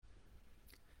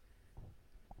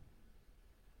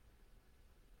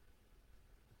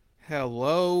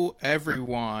Hello,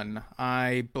 everyone.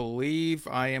 I believe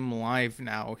I am live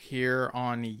now here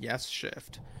on Yes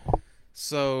Shift.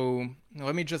 So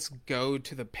let me just go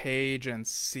to the page and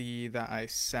see that I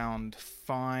sound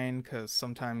fine, because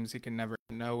sometimes you can never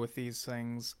know with these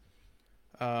things.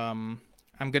 Um,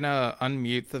 I'm gonna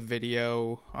unmute the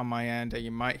video on my end, and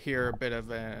you might hear a bit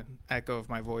of an echo of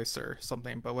my voice or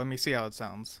something, but let me see how it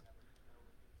sounds.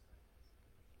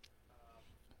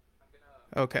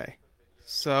 Okay.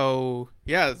 So,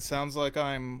 yeah, it sounds like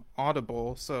I'm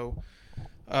audible.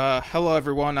 Hello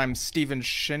everyone. I'm Steven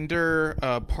Schinder,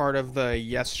 part of the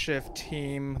Yes Shift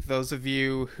team. Those of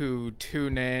you who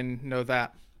tune in know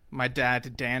that my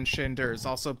dad, Dan Schinder, is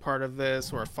also part of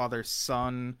this. We're a father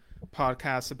son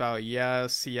podcast about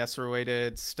Yes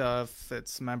related stuff.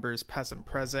 It's members past and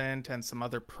present, and some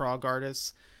other prog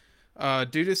artists.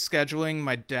 Due to scheduling,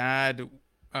 my dad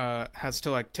has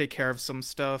to like take care of some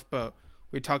stuff, but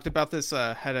we talked about this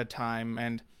ahead of time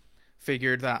and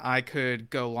figured that I could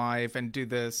go live and do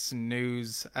this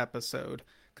news episode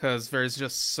because there's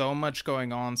just so much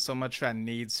going on, so much that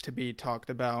needs to be talked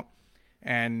about,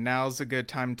 and now's a good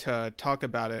time to talk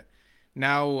about it.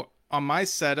 Now, on my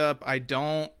setup, I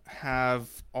don't have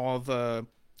all the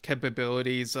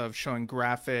capabilities of showing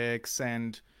graphics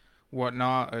and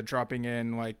whatnot, dropping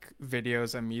in like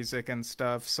videos and music and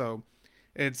stuff, so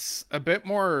it's a bit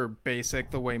more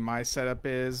basic the way my setup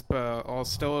is, but I'll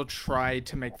still try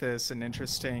to make this an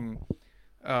interesting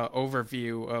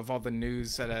overview of all the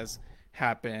news that has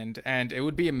happened. And it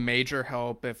would be a major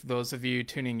help if those of you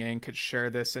tuning in could share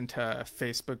this into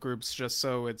Facebook groups just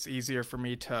so it's easier for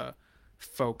me to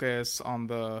focus on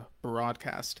the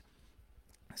broadcast.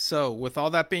 So, with all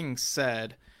that being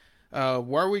said,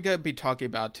 what are we going to be talking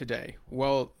about today?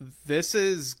 Well, this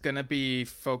is going to be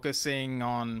focusing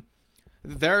on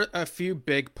there are a few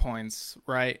big points,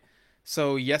 right?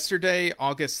 So yesterday,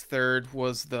 August 3rd,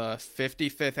 was the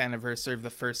 55th anniversary of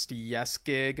the first Yes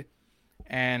gig.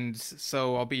 And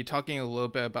so I'll be talking a little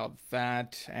bit about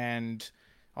that and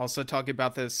also talking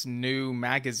about this new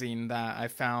magazine that I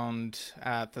found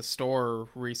at the store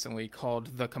recently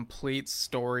called The Complete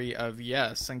Story of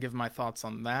Yes and give my thoughts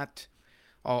on that.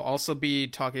 I'll also be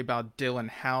talking about Dylan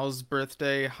Howe's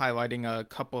birthday, highlighting a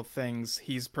couple of things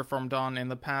he's performed on in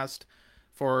the past.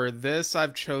 For this,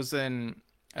 I've chosen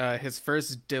his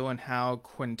first Dylan Howe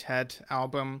quintet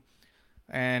album,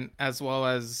 and as well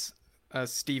as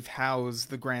Steve Howe's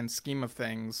The Grand Scheme of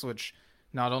Things, which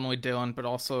not only Dylan but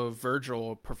also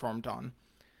Virgil performed on.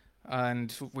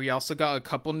 And we also got a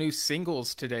couple new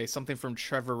singles today, something from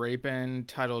Trevor Rabin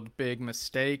titled Big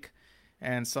Mistake,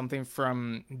 and something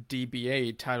from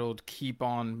DBA titled Keep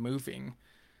On Moving.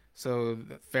 So,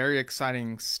 very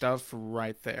exciting stuff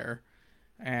right there.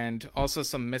 And also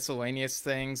some miscellaneous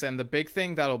things. And the big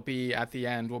thing that'll be at the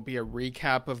end will be a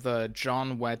recap of the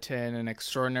John Wetton An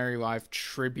Extraordinary Life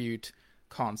tribute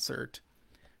concert.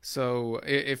 So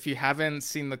if you haven't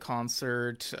seen the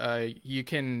concert, you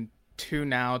can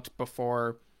tune out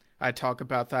before I talk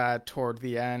about that toward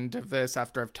the end of this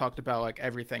after I've talked about like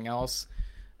everything else.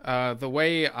 The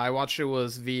way I watched it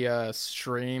was via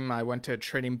stream. I went to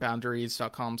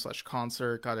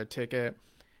tradingboundaries.com/concert, got a ticket,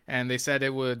 and they said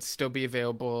it would still be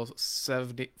available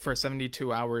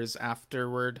 72 hours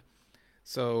afterward.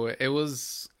 So it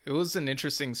was an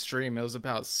interesting stream. It was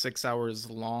about 6 hours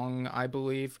long, I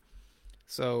believe.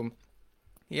 So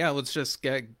yeah, let's just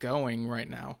get going right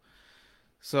now.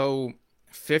 So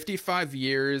 55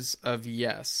 years of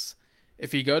Yes.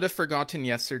 If you go to Forgotten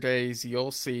Yesterdays,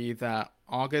 you'll see that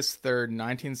August 3rd,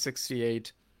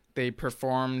 1968, they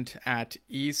performed at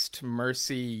East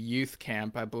Mercy Youth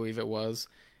Camp, I believe it was,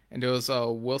 and it was a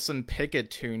Wilson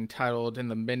Pickett tune titled In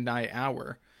the Midnight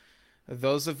Hour.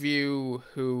 Those of you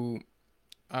who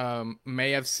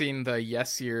may have seen the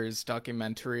Yes Years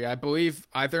documentary, I believe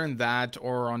either in that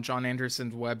or on John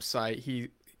Anderson's website,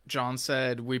 John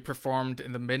said we performed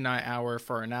in the midnight hour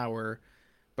for an hour,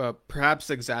 but perhaps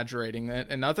exaggerating.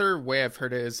 Another way I've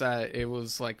heard it is that it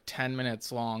was like 10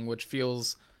 minutes long, which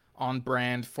feels on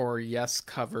brand for Yes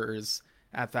covers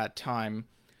at that time.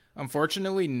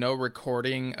 Unfortunately, no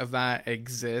recording of that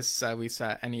exists, at least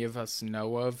that any of us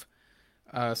know of.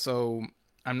 So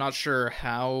I'm not sure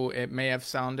how it may have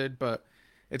sounded, but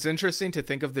it's interesting to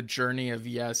think of the journey of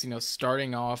Yes,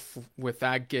 starting off with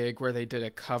that gig where they did a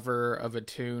cover of a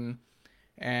tune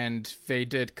and they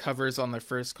did covers on their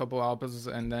first couple albums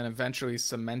and then eventually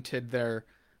cemented their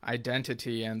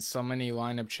identity, and so many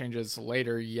lineup changes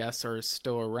later, Yes are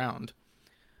still around.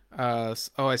 I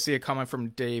see a comment from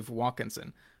Dave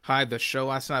Watkinson. Hi, the show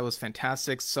last night was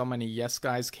fantastic. So many Yes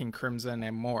guys, King Crimson,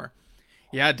 and more.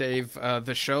 Yeah, Dave,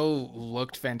 the show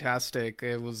looked fantastic.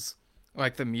 It was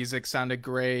Like the music sounded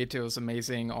great. It was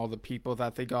amazing, all the people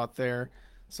that they got there.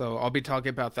 So I'll be talking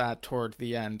about that toward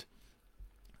the end.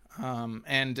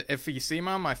 And if you see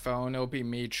me on my phone, it'll be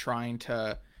me trying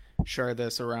to share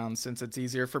this around since it's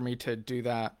easier for me to do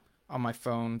that on my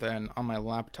phone than on my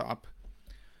laptop.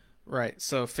 Right.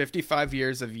 So 55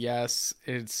 years of Yes.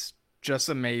 It's just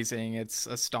amazing. It's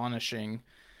astonishing.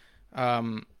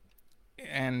 Um,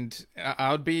 and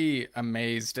I would be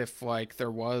amazed if like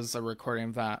there was a recording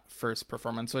of that first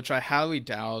performance, which I highly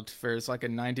doubt. There's like a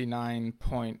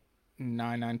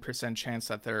 99.99% chance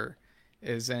that there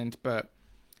isn't, but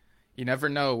you never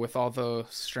know with all the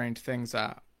strange things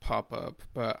that pop up.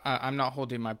 But I'm not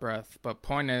holding my breath. But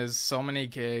point is, so many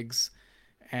gigs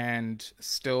and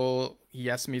still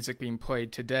Yes music being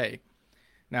played today.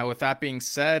 Now, with that being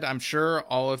said, I'm sure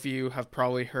all of you have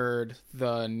probably heard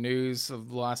the news of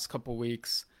the last couple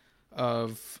weeks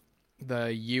of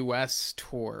the US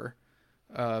tour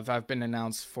that have been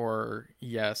announced for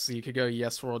Yes. So you could go to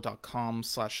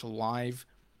yesworld.com/live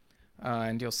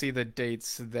and you'll see the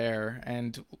dates there.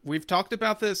 And we've talked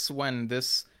about this when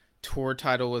this tour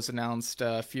title was announced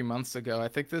a few months ago. I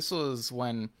think this was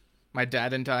when my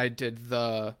dad and I did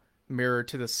the Mirror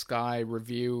to the Sky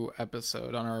review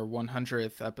episode on our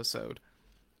 100th episode.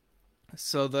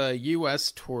 So the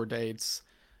US tour dates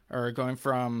are going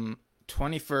from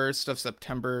 21st of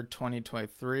September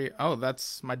 2023. Oh,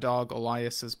 that's my dog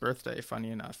Elias's birthday,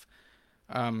 funny enough.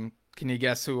 Can you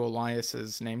guess who Elias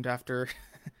is named after?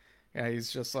 Yeah, he's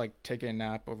just like taking a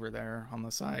nap over there on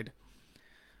the side.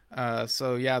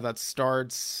 So yeah, that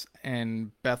starts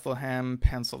in Bethlehem,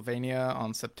 Pennsylvania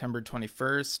on September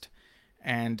 21st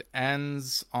and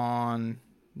ends on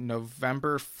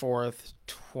November 4th,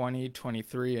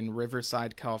 2023 in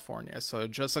Riverside, California. So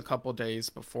just a couple days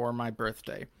before my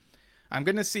birthday. I'm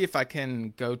going to see if I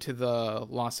can go to the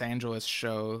Los Angeles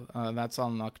show. That's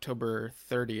on October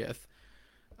 30th.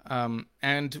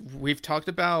 And we've talked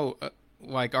about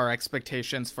like our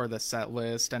expectations for the set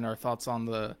list and our thoughts on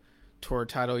the tour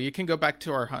title. You can go back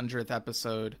to our 100th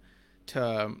episode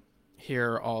to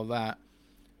hear all that.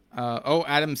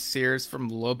 Adam Sears from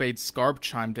Lobate Scarp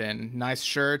chimed in. Nice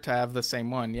shirt. I have the same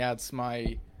one. Yeah, it's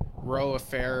my Row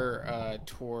Affair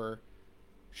tour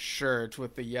shirt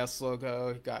with the Yes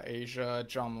logo. Got Asia,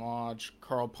 John Lodge,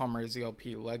 Carl Palmer's ELP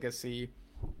Legacy.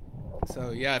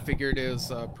 So yeah, I figured it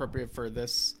was appropriate for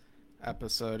this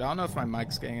episode. I don't know if my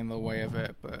mic's getting in the way of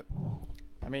it, but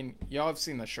I mean, y'all have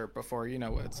seen the shirt before. You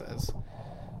know what it says.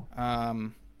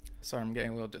 Sorry, I'm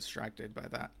getting a little distracted by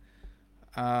that.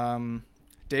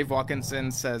 Dave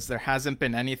Watkinson says there hasn't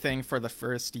been anything for the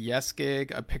first Yes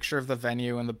gig. A picture of the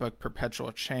venue in the book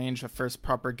Perpetual Change. The first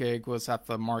proper gig was at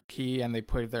the Marquee, and they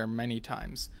played there many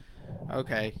times.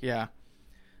 Okay, yeah.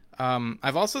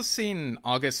 I've also seen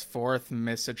August 4th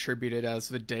misattributed as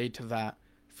the date of that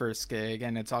first gig,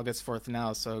 and it's August 4th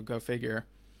now, so go figure.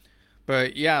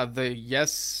 But yeah, the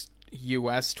Yes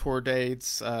US tour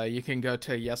dates, you can go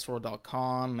to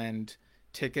yesworld.com and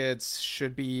tickets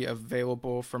should be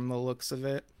available from the looks of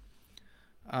it.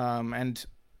 And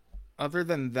other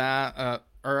than that,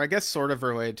 or I guess sort of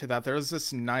related to that, there was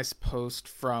this nice post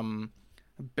from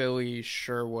Billy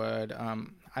Sherwood.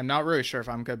 I'm not really sure if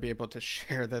I'm going to be able to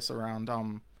share this around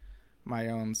on my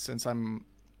own since I'm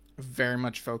very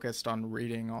much focused on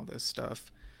reading all this stuff.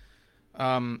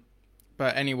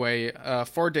 But anyway,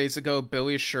 4 days ago,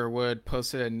 Billy Sherwood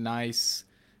posted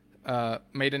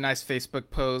made a nice Facebook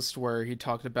post where he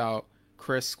talked about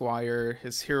Chris Squire,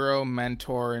 his hero,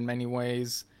 mentor in many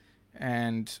ways.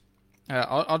 And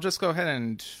I'll just go ahead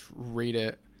and read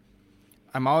it.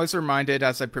 I'm always reminded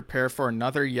as I prepare for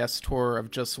another Yes tour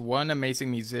of just one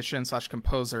amazing musician /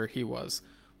 composer he was.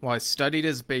 While I studied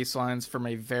his bass lines from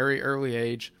a very early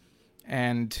age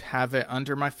and have it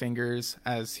under my fingers,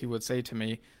 as he would say to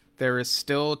me, there is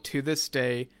still, to this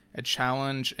day, a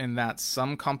challenge in that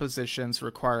some compositions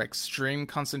require extreme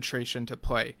concentration to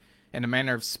play. In a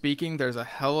manner of speaking, there's a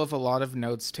hell of a lot of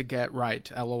notes to get right,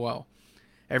 lol.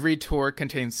 Every tour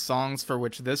contains songs for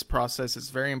which this process is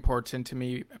very important to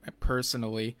me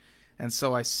personally, and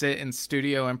so I sit in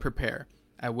studio and prepare.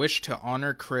 I wish to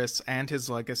honor Chris and his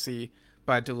legacy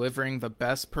by delivering the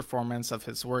best performance of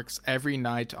his works every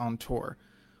night on tour.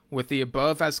 With the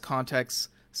above as context,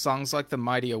 songs like The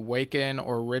Mighty Awaken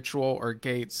or Ritual or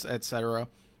Gates, etc.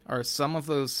 are some of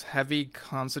those heavy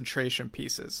concentration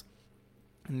pieces.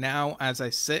 Now, as I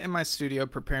sit in my studio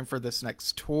preparing for this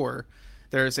next tour,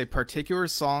 there is a particular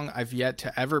song I've yet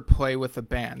to ever play with a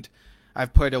band.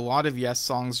 I've played a lot of Yes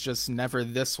songs, just never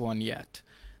this one yet.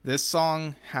 This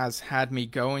song has had me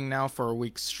going now for a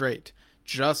week straight.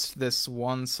 Just this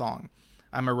one song.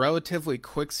 I'm a relatively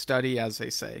quick study, as they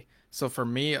say. So for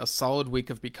me, a solid week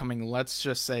of becoming, let's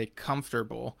just say,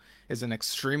 comfortable is an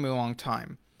extremely long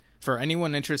time. For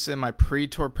anyone interested in my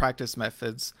pre-tour practice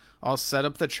methods, I'll set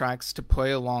up the tracks to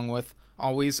play along with,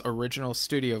 always original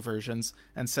studio versions,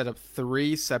 and set up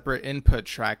 3 separate input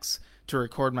tracks to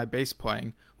record my bass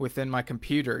playing within my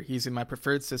computer using my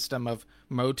preferred system of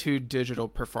Motu Digital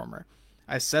Performer.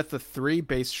 I set the 3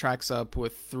 bass tracks up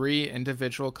with 3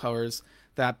 individual colors,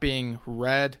 that being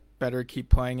red, better keep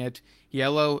playing it,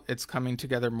 yellow, it's coming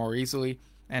together more easily,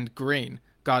 and green,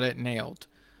 got it nailed.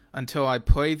 Until I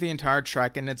play the entire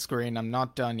track in its green, I'm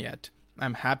not done yet.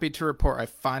 I'm happy to report I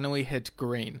finally hit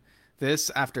green. This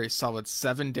after a solid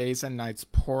 7 days and nights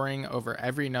poring over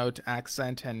every note,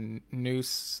 accent, and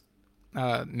nuisance,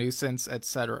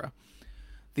 etc.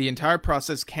 The entire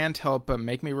process can't help but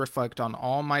make me reflect on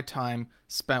all my time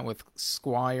spent with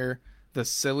Squire, the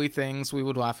silly things we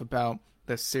would laugh about,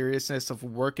 the seriousness of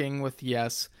working with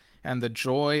Yes, and the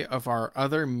joy of our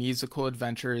other musical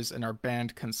adventures in our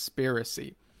band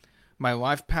Conspiracy. My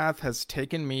life path has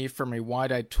taken me from a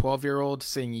wide-eyed 12-year-old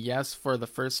seeing Yes for the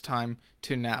first time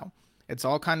to now. It's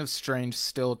all kind of strange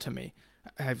still to me.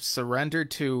 I've surrendered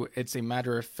to it's a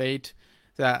matter of fate.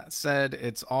 That said,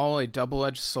 it's all a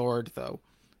double-edged sword, though,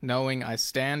 knowing I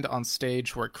stand on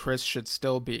stage where Chris should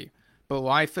still be. But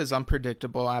life is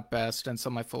unpredictable at best, and so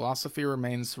my philosophy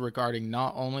remains regarding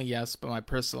not only Yes, but my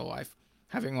personal life.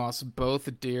 Having lost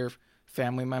both dear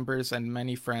family members and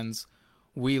many friends,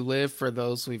 we live for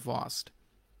those we've lost.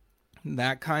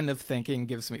 That kind of thinking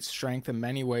gives me strength in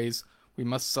many ways. We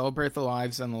must celebrate the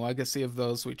lives and the legacy of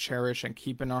those we cherish and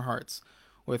keep in our hearts.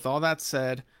 With all that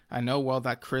said, I know well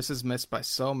that Chris is missed by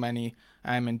so many.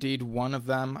 I am indeed one of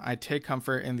them. I take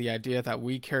comfort in the idea that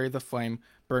we carry the flame,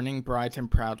 burning bright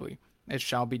and proudly. It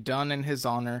shall be done in his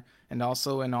honor, and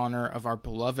also in honor of our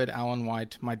beloved Alan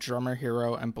White, my drummer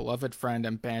hero and beloved friend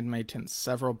and bandmate in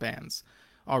several bands.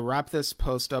 I'll wrap this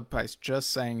post up by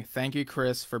just saying thank you,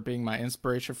 Chris, for being my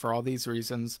inspiration for all these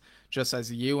reasons. Just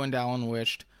as you and Alan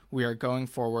wished, we are going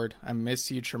forward. I miss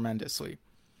you tremendously.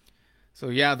 So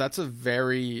yeah, that's a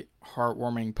very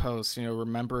heartwarming post,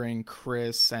 remembering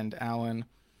Chris and Alan.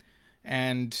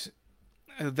 And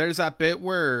there's that bit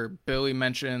where Billy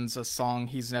mentions a song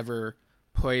he's never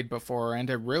played before, and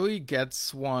it really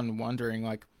gets one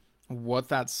wondering, what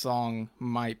that song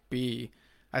might be.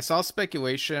 I saw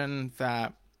speculation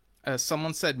that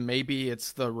someone said maybe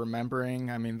it's the Remembering.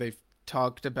 I mean, they've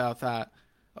talked about that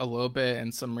a little bit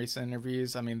in some recent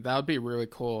interviews. I mean, that would be really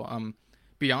cool.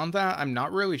 Beyond that, I'm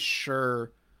not really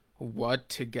sure what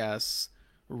to guess,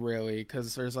 really,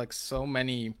 because there's so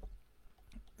many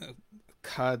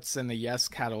cuts in the Yes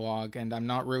catalog, and I'm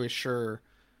not really sure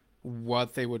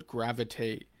what they would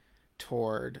gravitate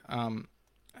toward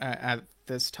at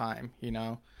this time,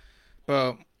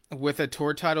 But with a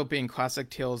tour title being Classic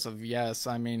Tales of Yes,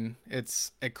 I mean,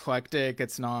 it's eclectic.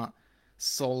 It's not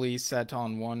solely set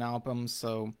on one album,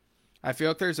 so I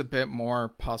feel like there's a bit more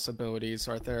possibilities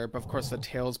right there. But of course, the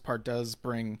Tales part does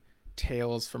bring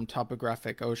Tales from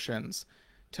Topographic Oceans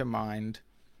to mind.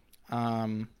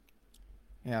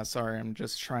 Yeah, sorry, I'm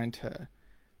just trying to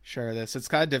share this. It's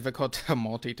kind of difficult to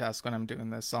multitask when I'm doing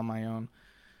this on my own.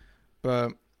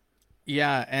 But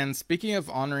yeah, and speaking of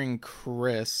honoring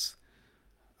Chris,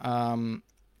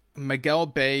 Miguel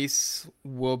Bass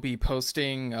will be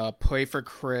posting Play for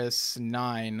Chris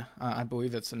 9, I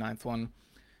believe it's the 9th one,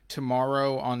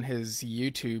 tomorrow on his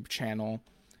YouTube channel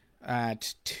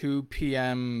at 2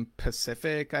 p.m.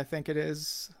 Pacific, I think it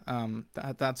is.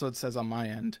 That's what it says on my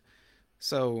end.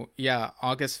 So yeah,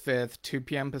 August 5th, 2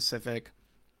 p.m. Pacific.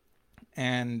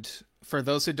 And for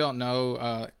those who don't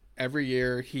know, every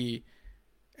year he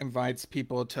invites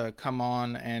people to come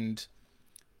on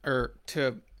or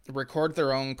to record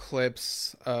their own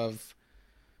clips of,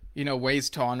 ways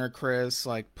to honor Chris,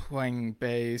 like playing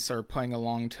bass or playing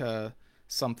along to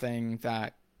something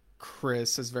that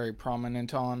Chris is very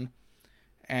prominent on.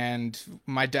 And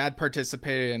my dad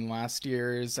participated in last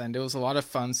year's, and it was a lot of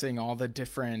fun seeing all the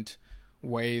different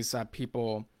ways that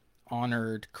people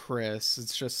honored Chris.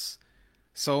 It's just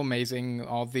so amazing,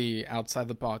 all the outside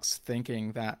the box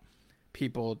thinking that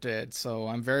people did. So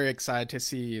I'm very excited to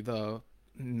see the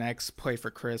next Play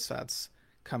for Chris that's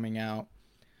coming out.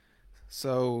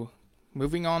 So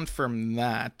moving on from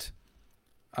that,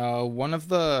 one of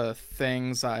the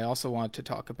things I also wanted to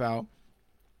talk about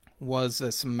was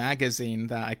this magazine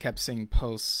that I kept seeing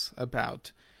posts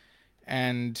about.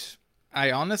 And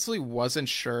I honestly wasn't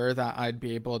sure that I'd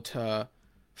be able to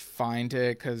find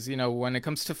it, because, when it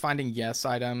comes to finding Yes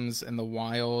items in the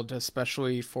wild,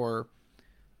 especially for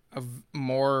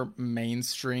more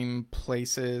mainstream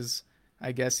places,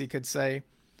 I guess you could say,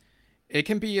 it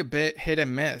can be a bit hit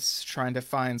and miss trying to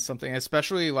find something,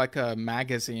 especially like a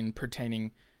magazine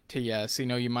pertaining to Yes. You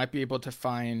know, you might be able to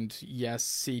find Yes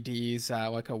CDs at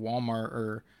like a Walmart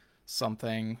or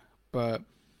something, but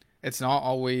it's not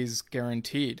always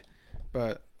guaranteed.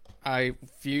 But a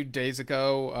few days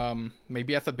ago,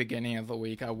 maybe at the beginning of the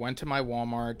week, I went to my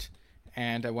Walmart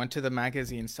and I went to the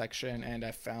magazine section and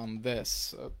I found this.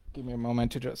 So give me a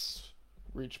moment to just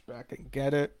reach back and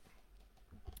get it.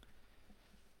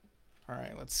 All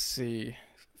right, let's see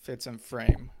if it's in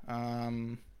frame.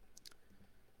 All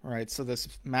right, so this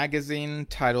magazine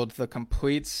titled The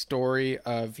Complete Story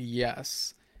of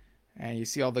Yes. And you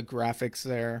see all the graphics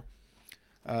there.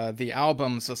 The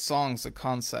albums, the songs, the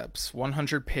concepts,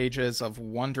 100 pages of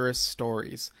wondrous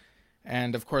stories.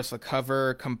 And of course, the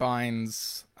cover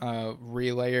combines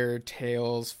Relayer,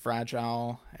 Tales,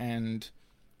 Fragile, and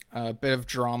a bit of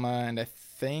drama, and I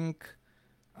think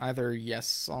either Yes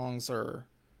songs or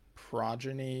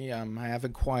Progeny. I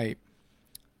haven't quite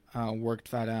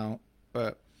worked that out.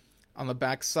 But on the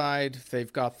back side,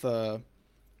 they've got the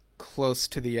Close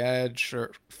to the Edge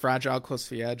or Fragile Close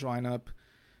to the Edge lineup.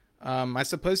 I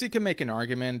suppose you can make an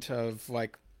argument of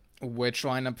like which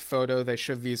lineup photo they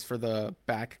should have used for the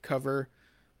back cover,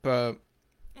 but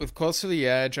with Close to the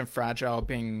Edge and Fragile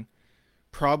being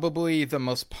probably the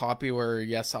most popular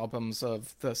Yes albums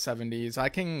of the 70s, I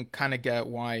can kind of get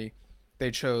why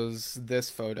they chose this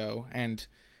photo. And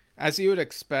as you would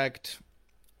expect,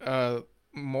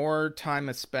 more time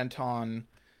is spent on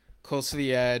Close to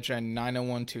the Edge and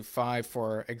 90125,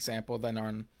 for example, than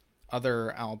on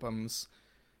other albums.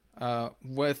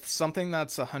 With something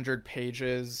that's 100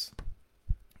 pages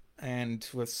and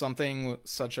with something with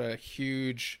such a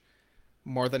huge,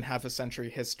 more than half a century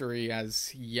history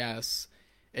as Yes,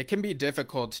 it can be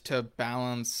difficult to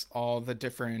balance all the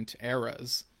different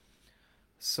eras.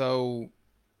 So,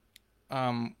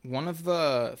 one of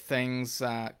the things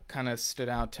that kind of stood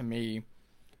out to me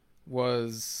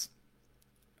was,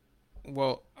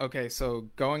 well, okay, so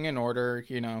going in order,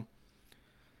 you know,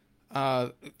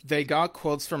 they got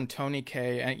quotes from Tony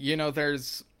Kaye, and you know,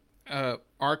 there's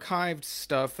archived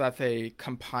stuff that they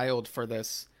compiled for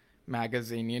this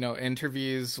magazine. You know,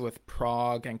 interviews with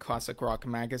Prog and Classic Rock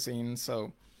magazine.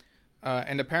 So,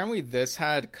 and apparently this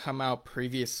had come out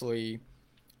previously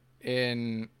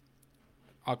in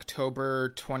October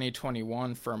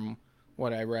 2021, from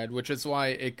what I read, which is why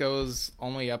it goes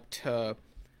only up to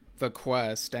the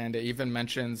Quest, and it even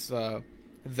mentions the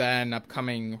then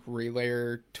upcoming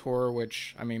Relayer tour,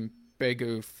 which, I mean, big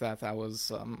oof that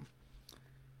was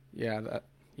yeah, that,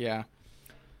 yeah.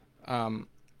 um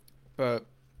but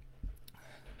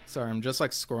sorry, I'm just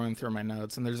like scrolling through my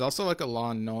notes, and there's also like a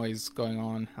lot of noise going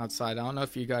on outside. I don't know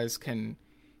if you guys can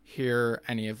hear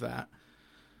any of that,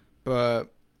 but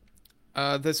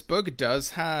this book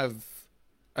does have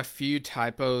a few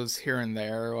typos here and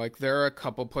there. Like there are a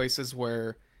couple places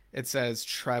where it says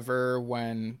Trevor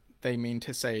when they mean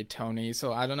to say Tony.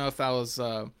 So I don't know if that was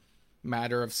a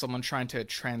matter of someone trying to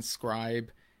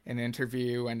transcribe an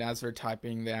interview, and as they're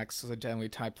typing, they accidentally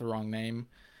typed the wrong name.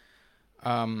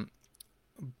 Um,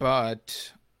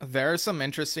 but there are some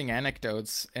interesting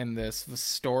anecdotes in this. The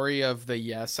story of the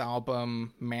Yes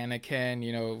album, Mannequin,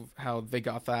 you know, how they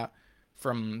got that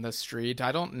from the street.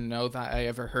 I don't know that I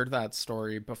ever heard that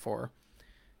story before.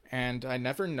 And I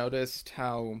never noticed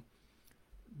how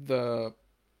the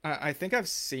I think I've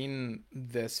seen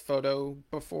this photo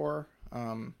before.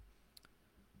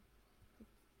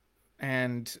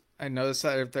 And I noticed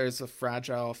that if there's a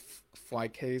fragile fly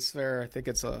case there, I think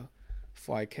it's a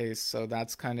fly case, so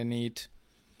that's kind of neat.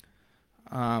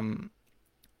 Um,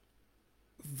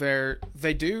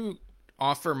 they do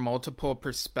offer multiple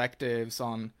perspectives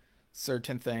on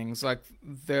certain things, like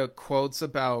the quotes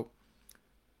about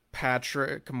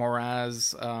Patrick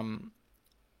Moraz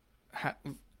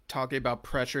talking about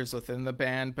pressures within the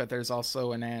band, but there's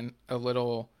also a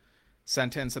little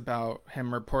sentence about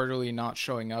him reportedly not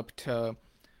showing up to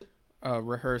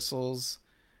rehearsals,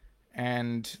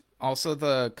 and also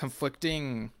the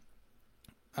conflicting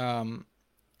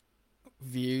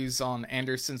views on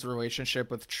Anderson's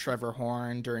relationship with Trevor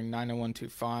Horn during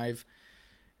 90125.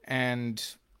 And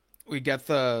we get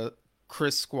the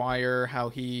Chris Squire, how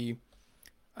he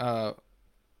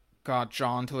got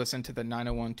John to listen to the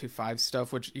 90125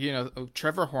 stuff, which, you know,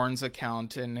 Trevor Horn's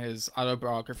account in his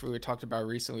autobiography we talked about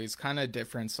recently is kind of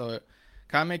different, so it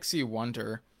kind of makes you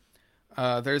wonder.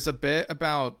 There's a bit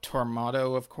about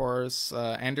Tormato, of course.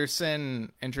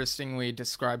 Anderson interestingly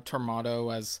described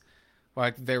Tormato as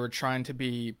like they were trying to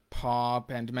be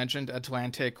pop, and mentioned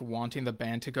Atlantic wanting the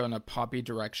band to go in a poppy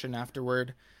direction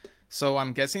afterward. So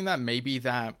I'm guessing that maybe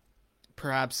that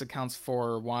perhaps accounts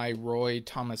for why Roy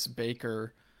Thomas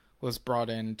Baker was brought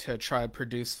in to try to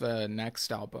produce the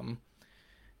next album.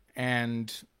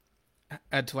 And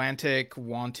Atlantic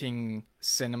wanting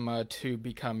cinema to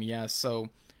become Yes. So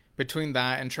between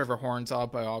that and Trevor Horn's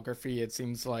autobiography, it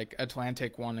seems like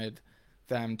Atlantic wanted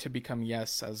them to become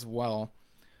Yes as well.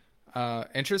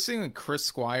 Interestingly, Chris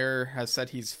Squire has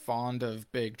said he's fond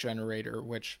of Big Generator,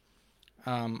 which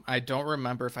I don't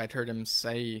remember if I'd heard him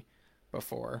say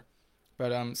before.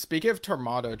 But speaking of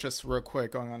Tormato, just real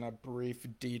quick, going on a brief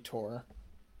detour.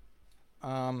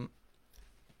 Um,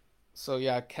 so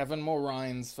yeah, Kevin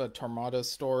Mulrine's The Tormato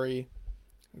Story.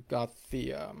 We've got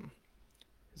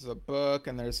there's a book,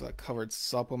 and there's a covered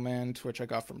supplement, which I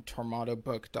got from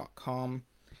tormatobook.com.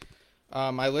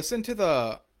 I listened to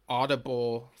the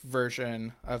Audible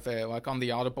version of it. Like on the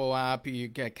Audible app, you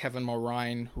get Kevin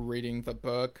Mulrine reading the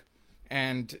book,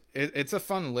 and it's a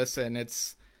fun listen.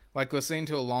 It's like listening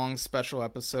to a long special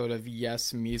episode of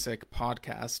Yes Music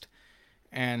podcast,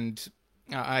 and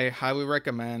I highly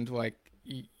recommend, like,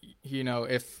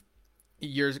 if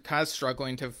you're kind of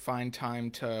struggling to find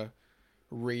time to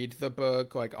read the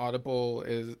book, like Audible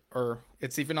is, or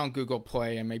it's even on Google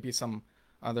Play and maybe some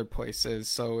other places,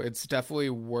 so it's definitely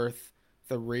worth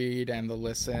the read and the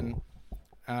listen.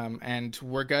 And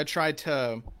we're gonna try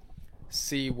to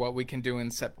see what we can do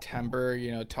in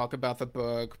September, talk about the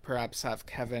book, perhaps have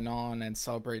Kevin on and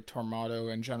celebrate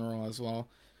Tormato in general as well.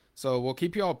 So we'll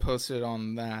keep you all posted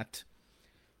on that.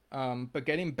 But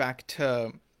getting back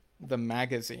to the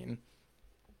magazine,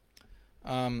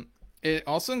 it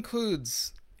also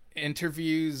includes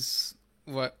interviews.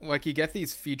 Like you get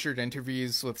these featured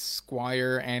interviews with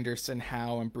Squire, Anderson,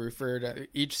 Howe, and Bruford,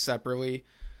 each separately,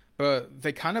 but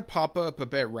they kind of pop up a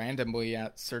bit randomly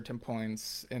at certain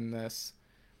points in this.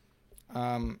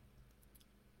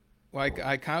 Like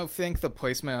I kind of think the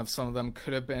placement of some of them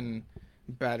could have been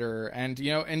better, and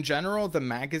in general, the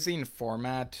magazine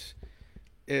format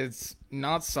is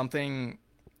not something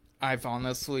I've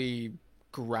honestly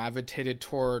gravitated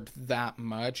toward that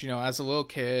much. As a little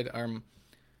kid, or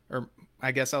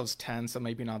I guess I was 10, so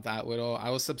maybe not that little, I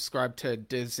was subscribed to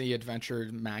Disney Adventure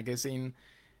magazine,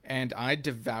 and I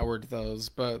devoured those,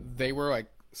 but they were like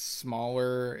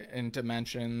smaller in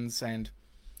dimensions and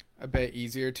a bit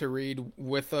easier to read.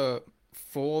 With a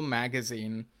full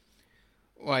magazine,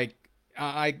 like,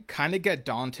 I kind of get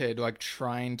daunted, like,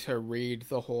 trying to read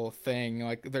the whole thing.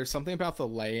 Like, there's something about the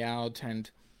layout and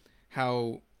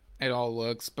how it all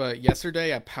looks, but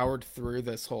yesterday I powered through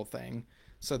this whole thing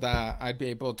so that I'd be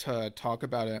able to talk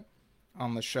about it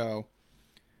on the show.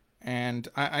 And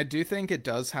I do think it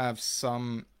does have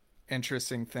some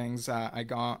interesting things that I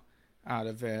got out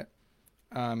of it.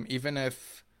 Even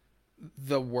if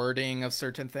the wording of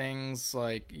certain things,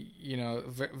 like,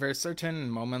 there's certain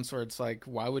moments where it's like,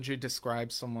 why would you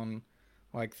describe someone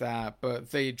like that? But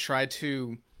they try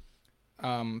to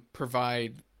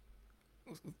provide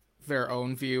their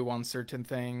own view on certain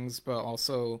things, but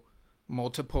also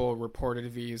multiple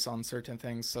reported views on certain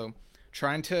things. So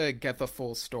trying to get the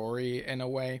full story in a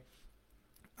way.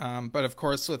 But of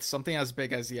course, with something as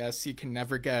big as Yes, you can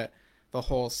never get the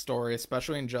whole story,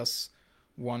 especially in just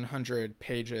 100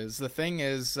 pages. The thing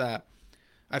is that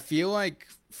I feel like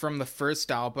from the first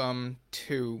album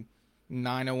to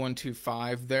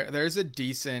 90125, there's a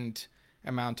decent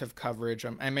amount of coverage,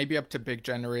 and maybe up to Big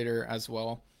Generator as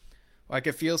well. Like,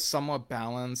 it feels somewhat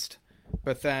balanced,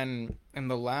 but then in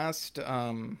the last,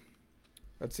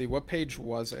 let's see, what page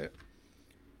was it?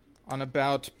 On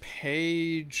about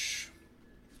page,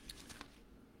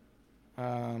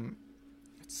 let's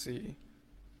see.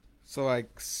 So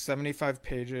like 75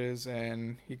 pages,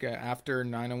 and you get after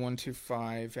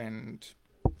 90125 and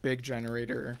Big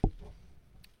Generator.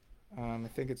 I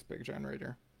think it's Big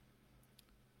Generator.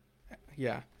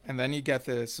 Yeah, and then you get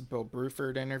this Bill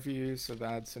Bruford interview, so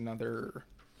that's another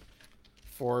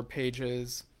 4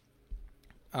 pages.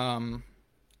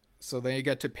 So then you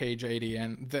get to page 80,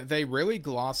 and they really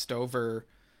glossed over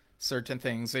certain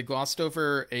things. They glossed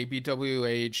over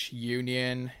ABWH,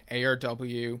 Union,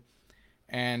 ARW,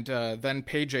 and then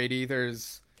page 80,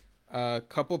 there's a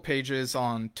couple pages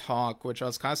on Talk, which I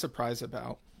was kind of surprised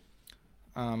about.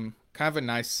 Kind of a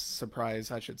nice surprise,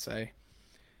 I should say.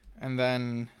 And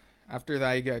then after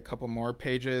that, you get a couple more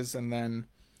pages, and then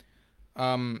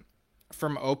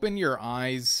from Open Your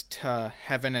Eyes to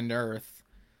Heaven and Earth,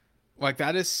 like,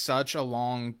 that is such a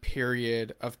long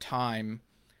period of time,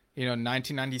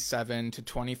 1997 to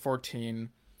 2014,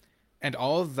 and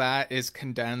all of that is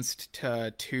condensed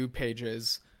to 2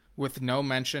 pages with no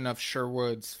mention of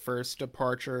Sherwood's first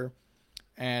departure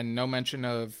and no mention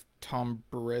of Tom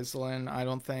Brislin, I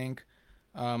don't think.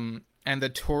 and the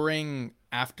touring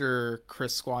after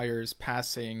Chris Squire's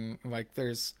passing, like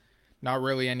there's not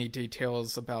really any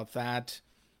details about that,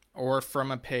 or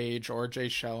from a Page or Jay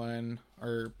Shellen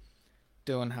or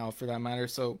Dylan Howe for that matter.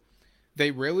 So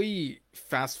they really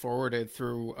fast forwarded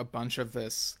through a bunch of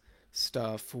this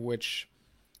stuff, which,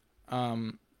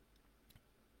 um,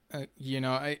 I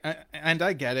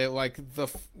get it. Like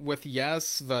with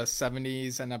Yes, the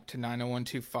 '70s and up to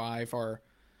 90125 are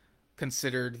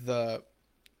considered the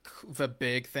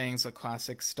big things, the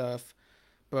classic stuff.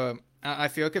 But I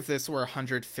feel like if this were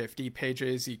 150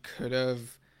 pages, you could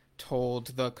have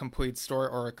told the complete story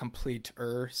or a complete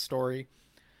story.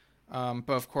 But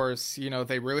of course,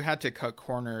 they really had to cut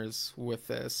corners with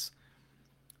this.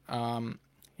 Um,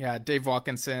 yeah, Dave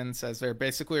Watkinson says they're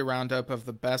basically a roundup of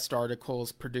the best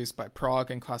articles produced by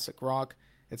prog and classic rock.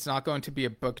 It's not going to be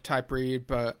a book type read,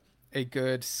 but a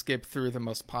good skip through the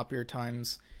most popular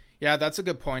times. Yeah, that's a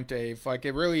good point, Dave. Like,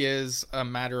 it really is a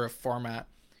matter of format.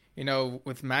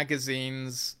 With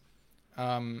magazines,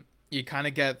 you kind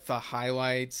of get the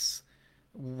highlights,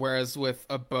 whereas with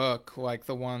a book, like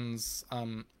the ones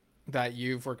that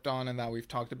you've worked on and that we've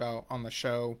talked about on the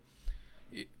show,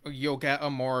 you'll get a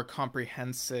more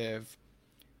comprehensive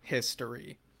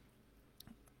history.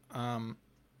 And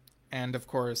of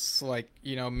course, like,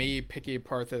 me picking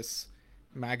apart this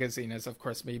magazine is, of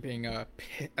course, me being a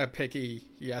picky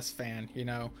Yes fan.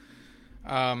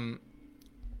 Um,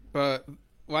 but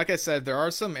like I said, there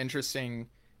are some interesting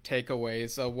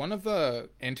takeaways. One of the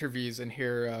interviews in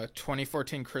here,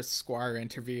 2014 Chris Squire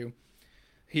interview,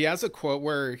 he has a quote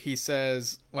where he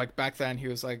says, like, back then he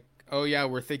was like, oh yeah,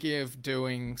 we're thinking of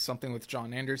doing something with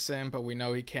John Anderson, but we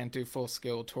know he can't do full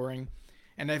scale touring.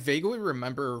 And I vaguely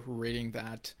remember reading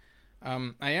that.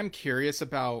 I am curious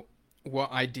about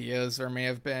what ideas there may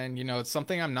have been. It's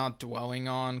something I'm not dwelling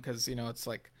on because, it's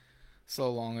like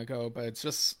so long ago, but it's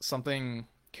just something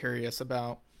curious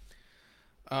about.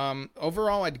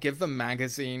 Overall, I'd give the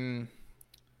magazine,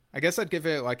 I guess I'd give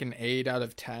it like an 8 out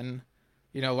of 10.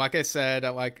 Like I said,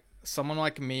 like someone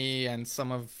like me and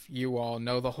some of you all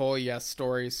know the whole Yes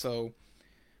story, so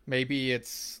maybe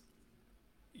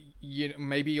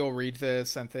maybe you'll read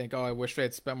this and think, oh, I wish they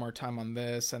had spent more time on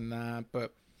this and that,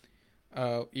 but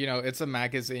it's a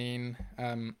magazine,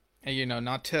 and I'm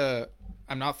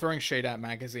not throwing shade at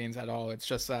magazines at all. It's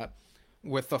just that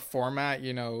with the format,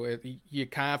 you kind of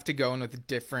have to go in with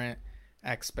different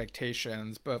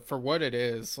expectations. But for what it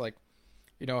is, like,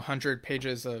 100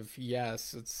 pages of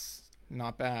Yes, it's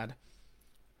not bad.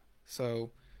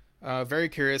 So, very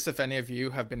curious if any of you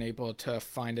have been able to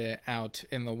find it out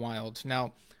in the wild.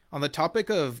 Now, on the topic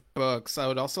of books, I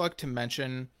would also like to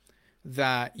mention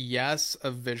that Yes, a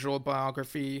visual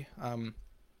biography,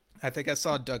 I think I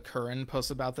saw Doug Curran post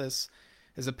about this,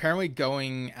 is apparently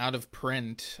going out of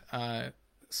print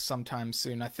sometime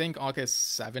soon. I think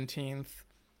August 17th.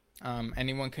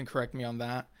 Anyone can correct me on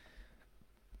that.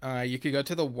 You could go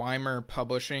to the Weimer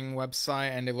Publishing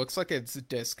website, and it looks like it's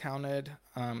discounted.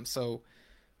 So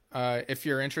if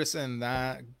you're interested in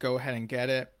that, go ahead and get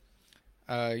it.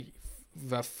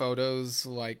 The photos,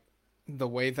 like the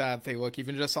way that they look,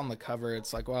 even just on the cover,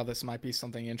 it's like, wow, this might be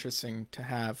something interesting to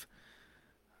have.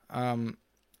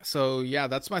 So yeah,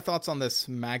 that's my thoughts on this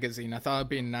magazine. I thought it'd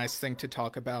be a nice thing to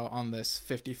talk about on this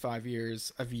 55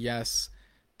 years of Yes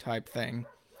type thing.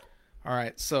 All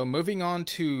right, so moving on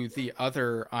to the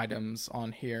other items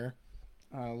on here.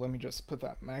 Let me just put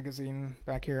that magazine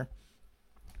back here.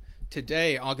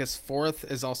 Today, August 4th,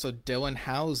 is also Dylan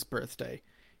Howe's birthday.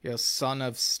 Son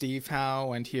of Steve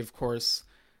Howe, and he, of course,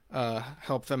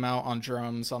 helped them out on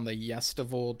drums on the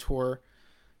Yestival tour.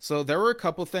 So there were a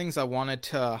couple things I wanted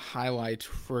to highlight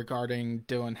regarding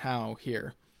Dylan Howe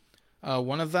here.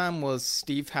 One of them was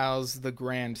Steve Howe's The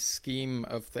Grand Scheme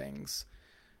of Things.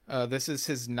 This is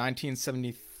his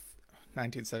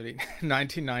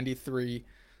 1993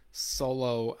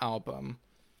 solo album.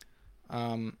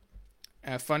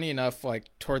 Funny enough, like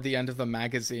toward the end of the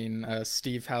magazine,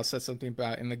 Steve Howe said something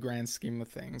about in the grand scheme of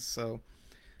things. So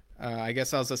I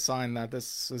guess that was a sign that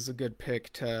this is a good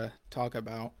pick to talk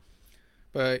about.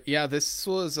 But yeah, this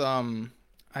was,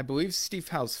 I believe, Steve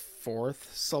Howe's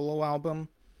fourth solo album.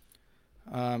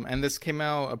 And this came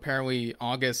out apparently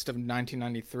August of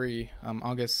 1993,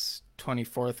 August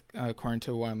 24th, according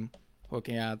to what I'm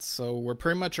looking at. So we're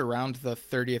pretty much around the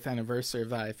 30th anniversary of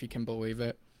that, if you can believe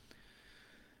it.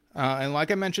 And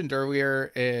like I mentioned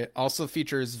earlier, it also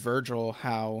features Virgil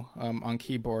Howe on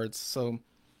keyboards. So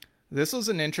this was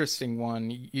an interesting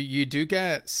one. You do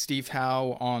get Steve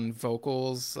Howe on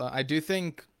vocals. I do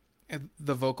think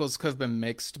the vocals could have been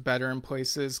mixed better in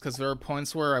places because there are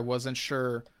points where I wasn't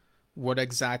sure what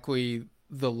exactly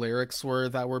the lyrics were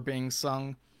that were being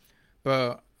sung.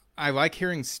 But I like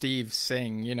hearing Steve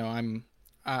sing.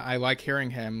 I like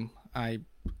hearing him.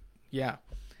 Yeah.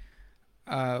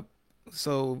 Uh,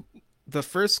 so the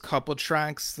first couple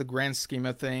tracks, the grand scheme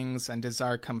of things, and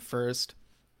Desire come first.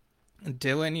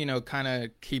 Dylan, kind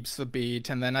of keeps the beat,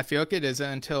 and then I feel like it isn't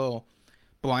until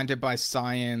Blinded by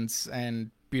Science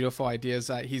and Beautiful Ideas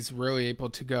that he's really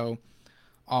able to go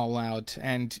all out.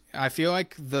 And I feel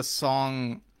like the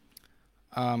song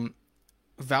um,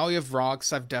 Valley of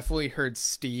Rocks, I've definitely heard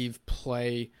Steve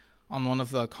play on one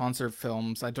of the concert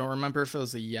films. I don't remember if it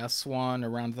was a Yes one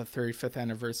around the 35th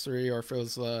anniversary or if it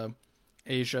was the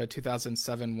Asia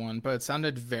 2007 one, but it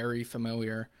sounded very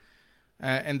familiar.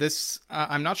 And this,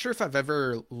 I'm not sure if I've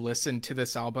ever listened to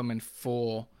this album in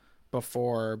full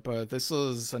before, but this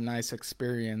was a nice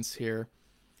experience here.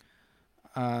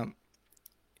 Um,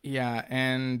 yeah,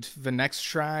 and the next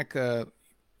track,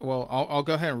 well, I'll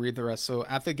go ahead and read the rest. So,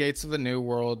 At the Gates of the New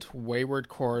World, Wayward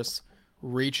Course,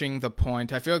 Reaching the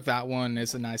Point. I feel like that one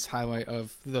is a nice highlight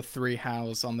of the three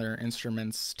Hows on their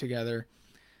instruments together.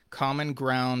 Common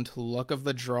Ground, Luck of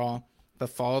the Draw, The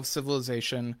Fall of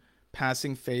Civilization,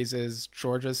 Passing Phases,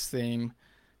 Georgia's Theme,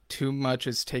 Too Much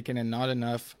is Taken and Not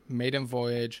Enough, Maiden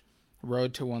Voyage,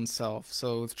 Road to Oneself.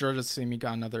 So with Georgia's Theme, you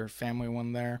got another family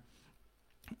one there.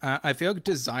 I feel like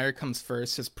Desire Comes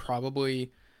First is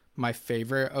probably my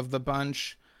favorite of the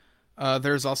bunch.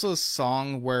 There's also a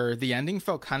song where the ending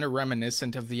felt kind of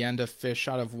reminiscent of the end of Fish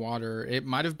Out of Water. It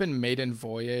might have been Maiden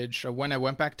Voyage. When I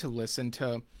went back to listen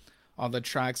to all the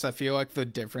tracks, I feel like the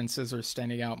differences are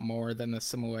standing out more than the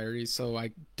similarities. So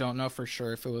I don't know for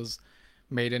sure if it was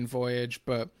Maiden Voyage,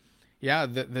 but yeah,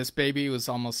 this baby was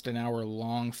almost an hour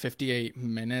long, 58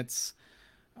 minutes.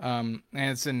 And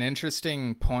it's an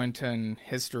interesting point in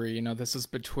history. This is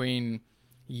between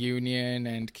Union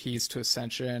and Keys to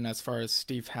Ascension as far as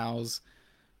Steve Howe's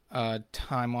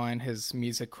timeline, his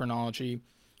music chronology.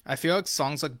 I feel like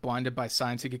songs like Blinded by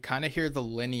Science, you could kind of hear the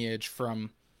lineage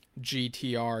from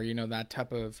GTR, that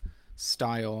type of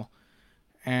style.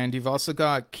 And you've also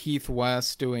got Keith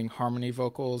West doing harmony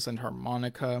vocals and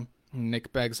harmonica,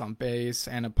 Nick Beggs on bass,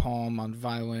 Anna Palm on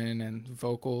violin and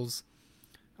vocals.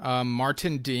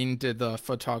 Martin Dean did the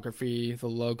photography, the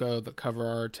logo, the cover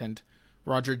art, and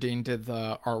Roger Dean did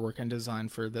the artwork and design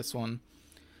for this one.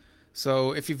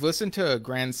 So if you've listened to a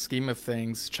grand scheme of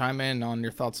things, chime in on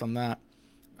your thoughts on that.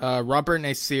 Robert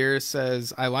Nasir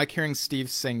says, I like hearing Steve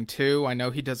sing too. I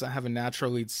know he doesn't have a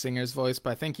natural lead singer's voice,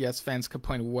 but I think Yes fans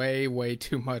complain way, way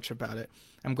too much about it.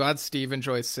 I'm glad Steve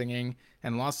enjoys singing,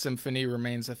 and Lost Symphony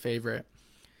remains a favorite.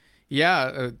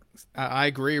 Yeah, I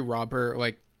agree, Robert.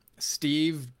 Like,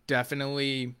 Steve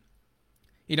definitely,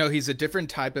 he's a different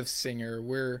type of singer.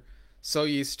 We're so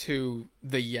used to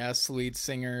the Yes lead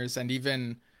singers and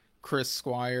even Chris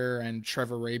Squire and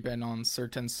Trevor Rabin on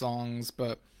certain songs,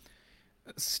 but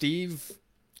Steve,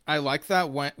 I like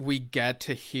that when we get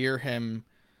to hear him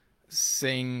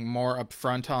sing more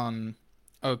upfront on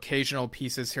occasional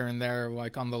pieces here and there,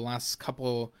 like on the last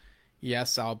couple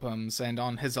Yes albums and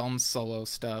on his own solo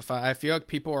stuff. I feel like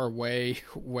people are way,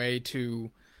 way too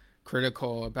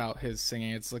critical about his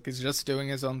singing. It's like he's just doing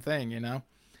his own thing.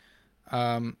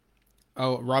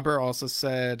 Robert also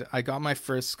said, I got my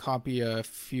first copy a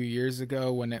few years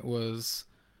ago when it was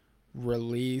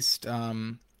released.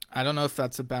 I don't know if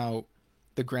that's about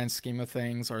the grand scheme of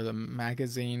things or the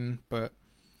magazine, but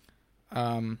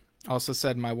also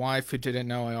said my wife, who didn't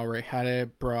know I already had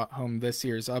it, brought home this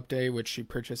year's update, which she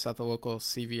purchased at the local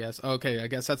CVS. Okay, I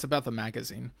guess that's about the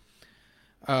magazine.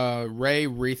 Ray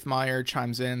Reithmeyer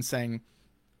chimes in saying,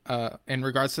 in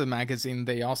regards to the magazine,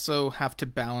 they also have to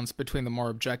balance between the more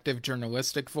objective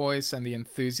journalistic voice and the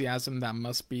enthusiasm that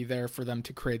must be there for them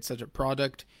to create such a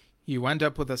product. You end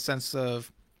up with a sense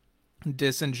of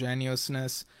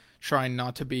disingenuousness, trying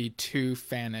not to be too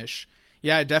fanish.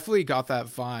 Yeah, I definitely got that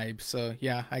vibe, so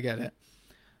yeah, I get it.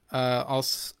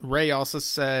 Ray also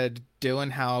said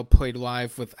Dylan Howe played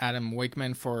live with Adam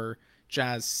Wakeman for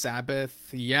Jazz Sabbath.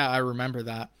 Yeah, I remember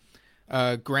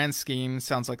that. Grand Scheme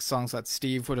sounds like songs that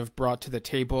Steve would have brought to the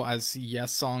table as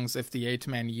Yes songs if the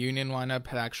 8-man Union lineup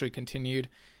had actually continued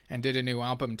and did a new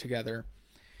album together.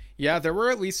 Yeah, there were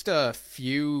at least a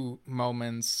few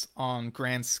moments on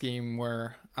Grand Scheme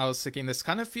where I was thinking this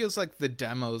kind of feels like the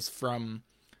demos from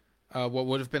what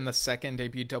would have been the second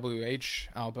debut WH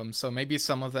album. So maybe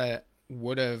some of that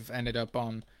would have ended up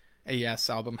on a Yes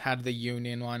album had the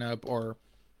Union lineup or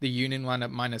the Union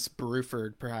lineup minus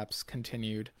Bruford perhaps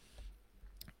continued.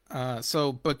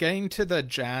 But getting to the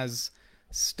jazz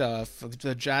stuff,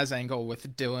 the jazz angle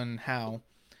with Dylan Howe,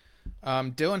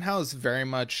 Dylan Howe is very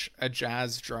much a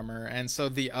jazz drummer, and so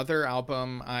the other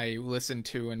album I listened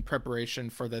to in preparation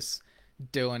for this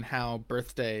Dylan Howe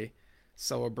birthday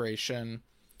celebration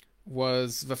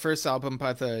was the first album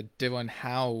by the Dylan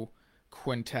Howe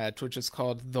Quintet, which is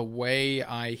called The Way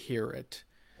I Hear It.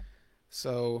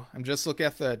 So I'm just looking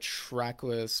at the track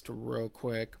list real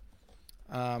quick.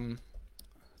 Let's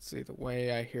see, The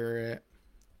Way I Hear It,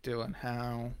 Dylan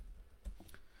Howe.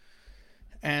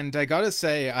 And I gotta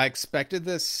say, I expected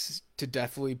this to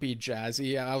definitely be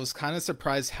jazzy. I was kind of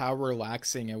surprised how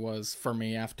relaxing it was for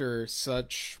me after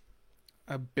such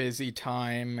a busy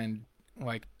time and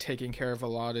like taking care of a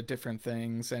lot of different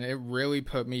things. And it really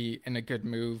put me in a good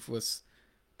mood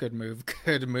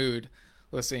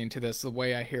listening to this, the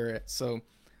way I hear it. So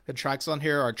the tracks on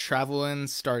here are Travelin',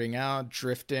 Starting Out,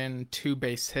 Driftin', Two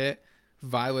Bass Hit,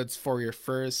 Violets for Your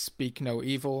First, Speak No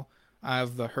Evil, I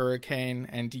Have the Hurricane,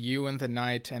 and You and the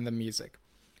Night and the Music.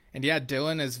 And yeah,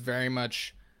 Dylan is very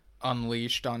much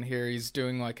unleashed on here. He's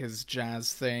doing like his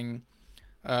jazz thing.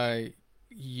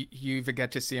 You even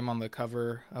get to see him on the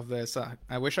cover of this.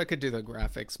 I wish I could do the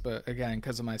graphics, but again,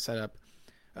 because of my setup.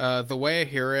 The Way I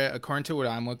Hear It, according to what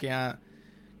I'm looking at,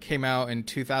 came out in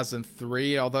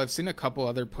 2003, although I've seen a couple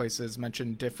other places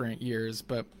mention different years,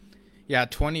 but yeah,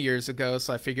 20 years ago,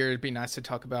 so I figured it'd be nice to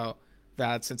talk about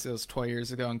that since it was 12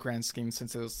 years ago, in grand scheme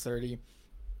since it was 30.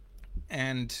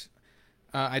 And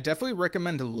I definitely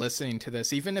recommend listening to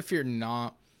this, even if you're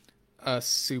not a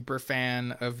super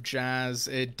fan of jazz.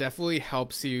 It definitely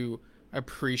helps you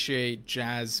appreciate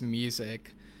jazz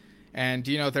music. And,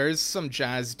 you know, there's some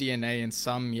jazz DNA in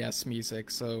some Yes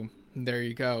music, so there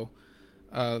you go.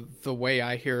 The Way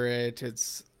I Hear It,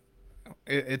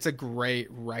 it's a great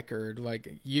record.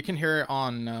 Like, you can hear it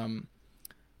on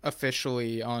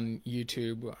officially on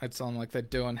YouTube. It's on like the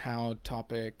Dylan Howe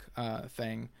topic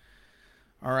thing.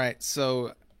 All right,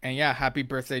 so and yeah, happy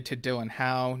birthday to Dylan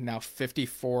Howe, now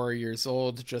 54 years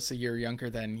old, just a year younger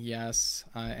than Yes.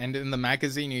 And in the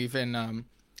magazine, you even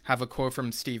have a quote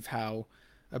from Steve Howe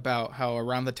about how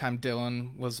around the time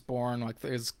Dylan was born, like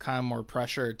there's kind of more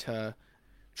pressure to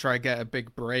try to get a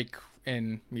big break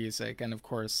in music. And of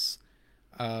course,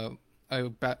 about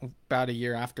a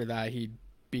year after that, he'd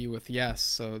be with Yes.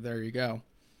 So there you go.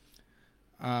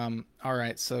 All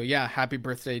right, so yeah, happy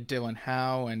birthday, Dylan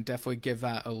Howe, and definitely give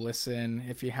that a listen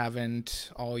if you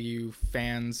haven't, all you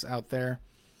fans out there.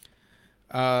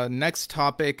 Next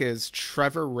topic is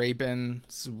Trevor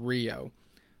Rabin's Rio.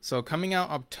 So coming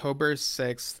out October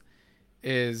 6th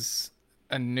is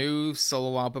a new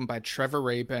solo album by Trevor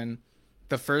Rabin,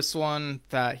 the first one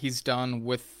that he's done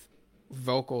with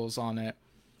vocals on it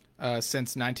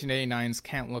since 1989's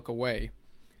Can't Look Away.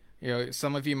 You know,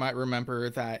 some of you might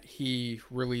remember that he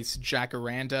released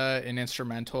Jacaranda, an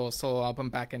instrumental solo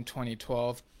album back in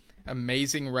 2012.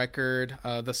 Amazing record.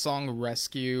 The song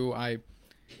Rescue,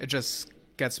 it just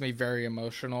gets me very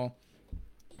emotional.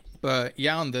 But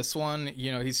yeah, on this one,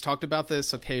 you know, he's talked about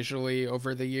this occasionally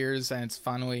over the years, and it's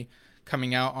finally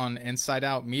coming out on Inside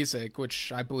Out Music,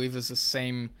 which I believe is the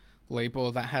same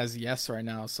label that has Yes right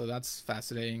now. So that's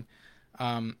fascinating.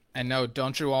 And no,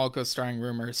 don't you all go starting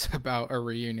rumors about a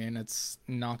reunion. It's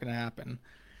not going to happen.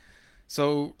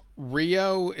 So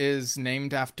Rio is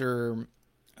named after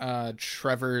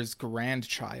Trevor's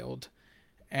grandchild.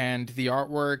 And the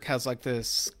artwork has like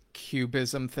this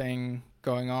cubism thing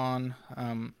going on.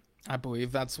 I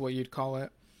believe that's what you'd call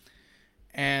it.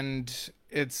 And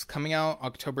it's coming out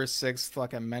October 6th,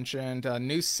 like I mentioned. A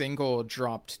new single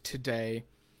dropped today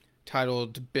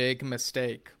titled Big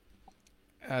Mistake.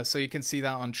 So you can see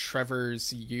that on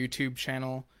Trevor's YouTube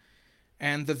channel.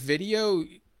 And the video,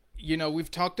 you know,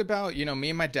 we've talked about, you know, me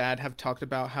and my dad have talked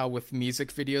about how with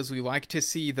music videos, we like to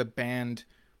see the band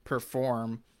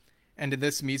perform. And in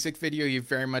this music video, you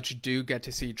very much do get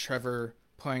to see Trevor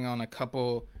playing on a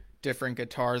couple different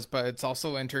guitars, but it's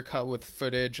also intercut with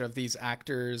footage of these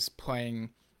actors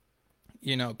playing,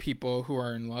 you know, people who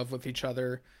are in love with each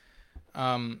other.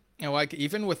 You know, like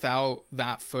even without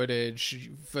that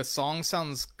footage, the song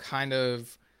sounds kind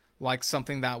of like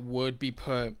something that would be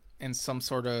put in some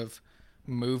sort of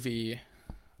movie.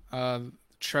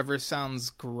 Trevor sounds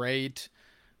great.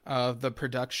 The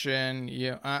production,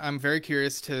 yeah, I'm very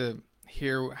curious to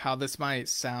hear how this might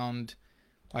sound,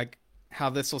 like how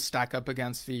this will stack up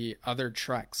against the other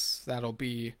tracks that'll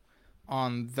be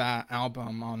on that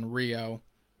album on Rio.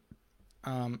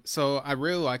 So I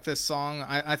really like this song.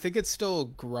 I think it's still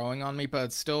growing on me, but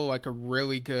it's still like a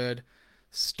really good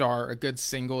start, a good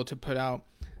single to put out.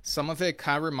 Some of it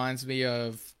kind of reminds me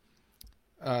of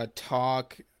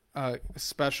Talk,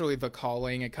 especially The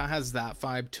Calling. It kind of has that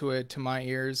vibe to it to my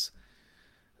ears.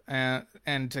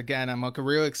 And again, I'm like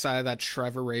really excited that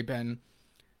Trevor Rabin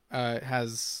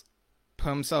has put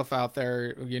himself out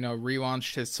there,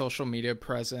 relaunched his social media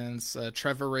presence.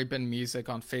 Trevor Rabin Music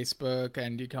on Facebook,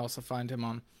 and you can also find him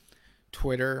on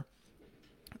Twitter.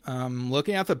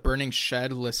 Looking at the Burning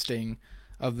Shed listing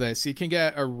of this, you can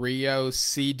get a Rio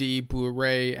CD,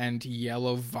 Blu-ray, and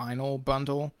yellow vinyl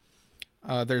bundle.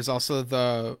 There's also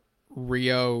the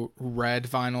Rio red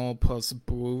vinyl plus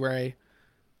Blu-ray.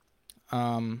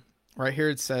 Right here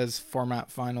it says format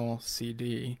vinyl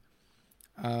CD.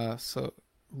 So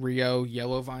Rio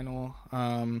yellow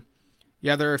vinyl.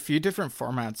 Yeah, there are a few different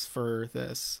formats for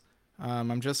this.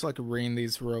 I'm just like reading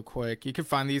these real quick. You can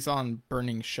find these on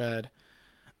Burning Shed.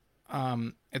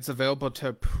 It's available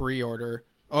to pre-order.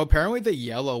 Oh, apparently the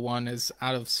yellow one is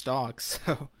out of stock.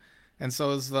 So, and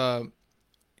so is the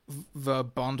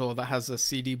bundle that has a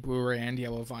CD, Blu-ray, and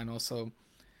yellow vinyl. So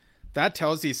that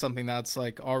tells you something that's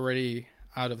like already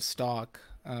out of stock.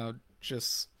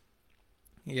 Just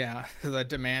yeah, the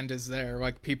demand is there.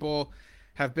 Like people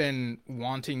have been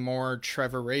wanting more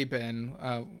Trevor Rabin.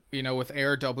 With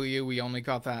ARW, we only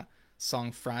got that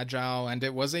song "Fragile," and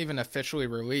it wasn't even officially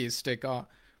released. It got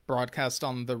broadcast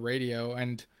on the radio,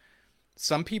 and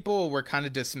some people were kind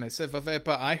of dismissive of it,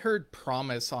 but I heard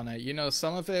promise on it.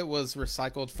 Some of it was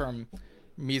recycled from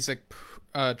music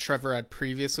Trevor had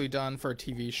previously done for a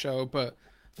TV show, but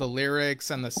the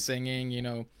lyrics and the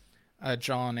singing,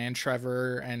 John and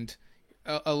Trevor, and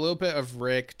a little bit of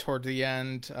Rick toward the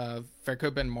end. There could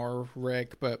have been more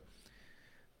Rick, but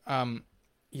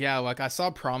yeah, like I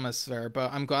saw promise there,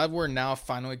 but I'm glad we're now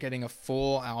finally getting a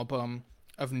full album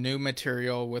of new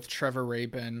material with Trevor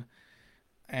Rabin,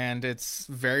 and it's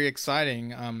very exciting.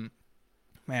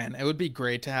 Man, it would be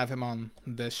great to have him on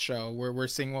this show. We're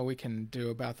seeing what we can do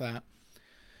about that.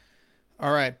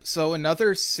 All right, so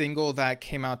another single that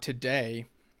came out today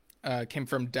came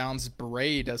from Downs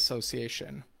Braid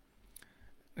Association.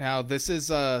 Now, this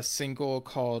is a single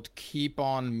called Keep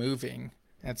On Moving.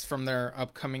 It's from their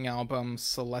upcoming album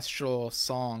Celestial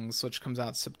Songs, which comes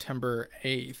out September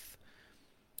 8th.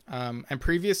 And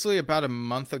previously, about a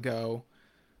month ago,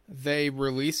 they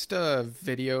released a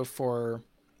video for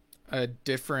a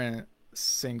different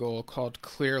single called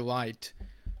Clear Light.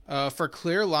 For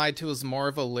Clear Light, it was more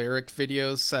of a lyric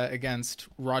video set against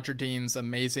Roger Dean's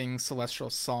amazing Celestial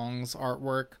Songs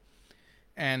artwork.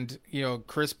 And,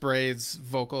 Chris Braid's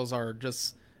vocals are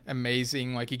just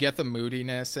amazing. Like, you get the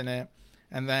moodiness in it.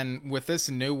 And then with this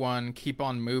new one, Keep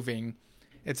On Moving,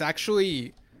 it's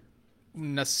actually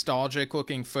nostalgic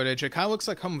looking footage. It kind of looks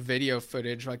like home video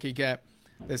footage. Like, you get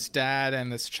this dad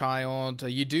and this child.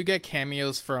 You do get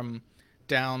cameos from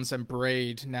Downs and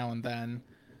Braid now and then.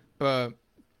 But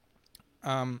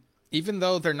even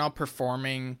though they're not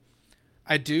performing,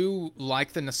 I do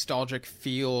like the nostalgic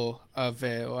feel of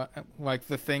it. Like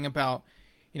the thing about,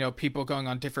 people going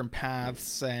on different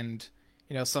paths, and,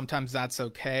 sometimes that's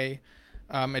okay.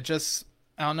 It just,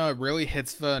 I don't know, it really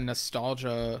hits the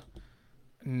nostalgia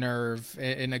nerve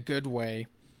in a good way.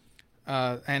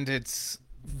 And it's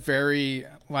very,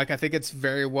 I think it's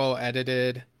very well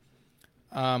edited.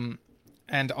 And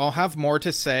I'll have more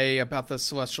to say about the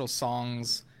Celestial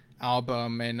Songs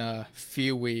album in a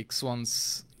few weeks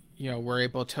once we're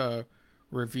able to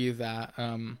review that.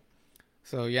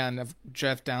 So yeah, and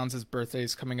Jeff Downs' birthday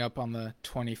is coming up on the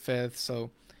 25th. So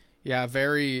yeah,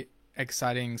 very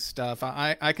exciting stuff.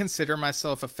 I consider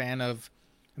myself a fan of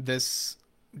this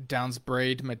Downs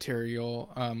Braid material.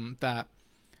 That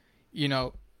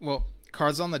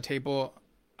Cards on the Table,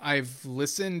 I've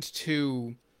listened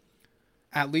to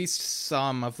at least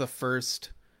some of the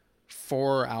first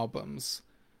 4 albums,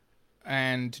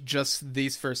 and just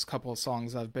these first couple of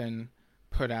songs have been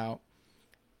put out,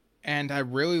 and I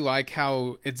really like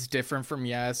how it's different from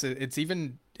Yes. It's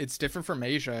different from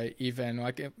Asia even.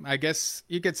 I guess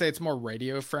you could say it's more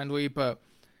radio friendly, but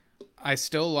I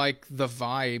still like the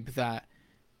vibe that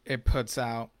it puts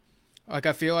out. I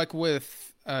feel like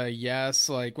with Yes,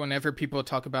 whenever people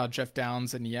talk about Jeff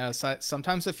Downs and Yes,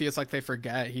 sometimes it feels like they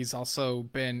forget he's also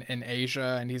been in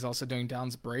Asia, and he's also doing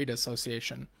Downs Braid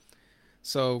Association.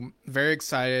 So very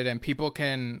excited, and people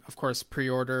can, of course,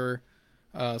 pre-order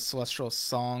Celestial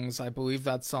Songs. I believe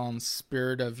that's on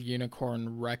Spirit of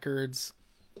Unicorn Records.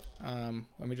 Let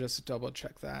me just double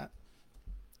check that.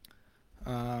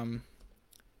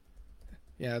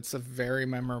 Yeah, it's a very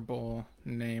memorable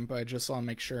name, but I just want to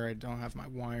make sure I don't have my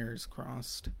wires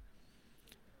crossed.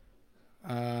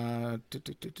 Yeah,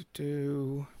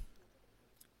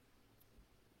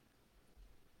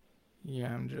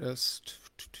 I'm just...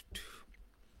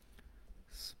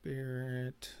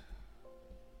 Spirit.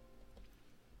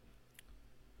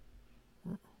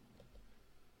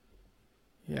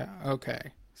 Yeah,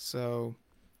 okay. So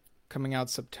coming out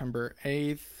September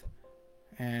 8th,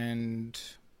 and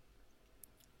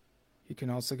you can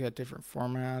also get different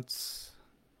formats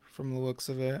from the looks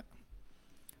of it.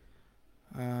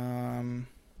 Yeah,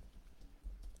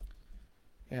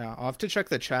 I'll have to check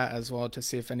the chat as well to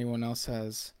see if anyone else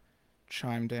has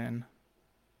chimed in.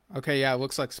 Okay, yeah, it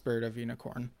looks like Spirit of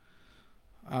Unicorn.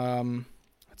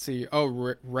 Let's see.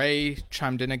 Oh, Ray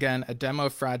chimed in again. A demo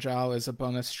of Fragile is a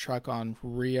bonus track on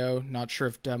Rio. Not sure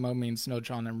if demo means no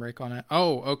John and Rick on it.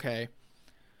 Oh, okay.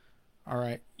 All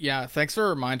right. Yeah, thanks for a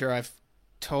reminder. I've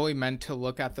totally meant to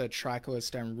look at the track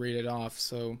list and read it off,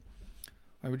 so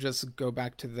let me just go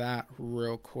back to that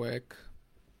real quick.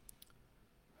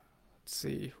 Let's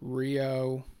see.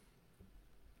 Rio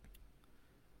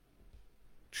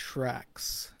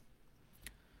tracks.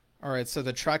 All right, so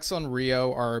the tracks on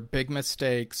Rio are Big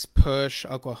Mistakes, Push,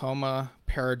 Oklahoma,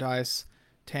 Paradise,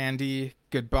 Tandy,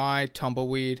 Goodbye,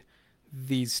 Tumbleweed,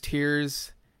 These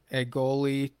Tears,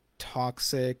 Egoli,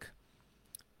 Toxic,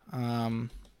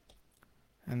 and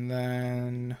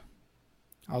then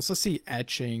I also see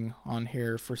Etching on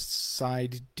here for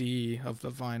side D of the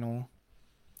vinyl.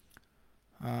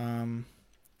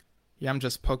 Yeah, I'm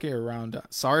just poking around.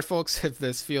 Sorry, folks, if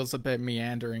this feels a bit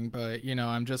meandering, but,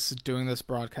 I'm just doing this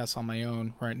broadcast on my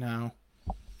own right now.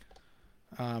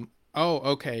 Oh,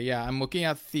 okay, yeah, I'm looking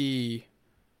at the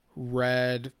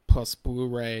Red plus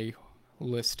Blu-ray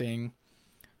listing.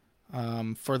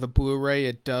 For the Blu-ray,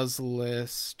 it does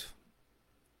list...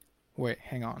 Wait,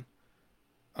 hang on.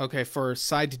 Okay, for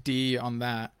side D on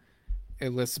that, it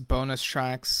lists bonus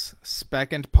tracks,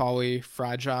 Spec and Polly,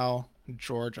 Fragile,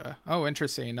 Georgia. Oh,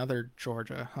 interesting. Another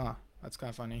Georgia. Huh. That's kind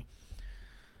of funny.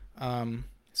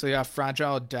 So yeah,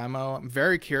 Fragile demo. I'm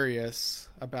very curious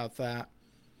about that.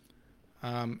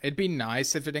 It'd be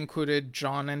nice if it included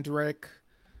John and Rick.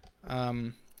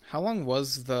 How long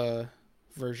was the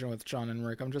version with John and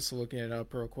Rick? I'm just looking it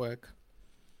up real quick.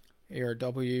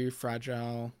 ARW,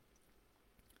 Fragile.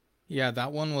 Yeah,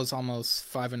 that one was almost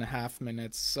 5.5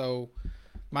 minutes. So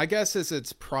my guess is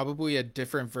it's probably a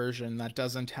different version that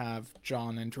doesn't have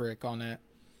John and Rick on it.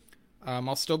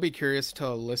 I'll still be curious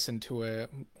to listen to it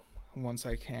once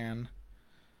I can.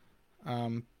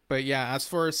 But yeah, as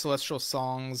for Celestial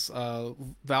Songs,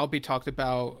 that'll be talked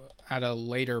about at a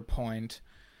later point.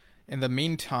 In the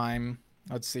meantime,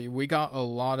 let's see, we got a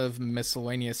lot of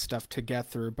miscellaneous stuff to get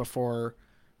through before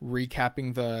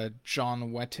recapping the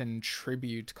John Wetton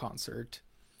tribute concert.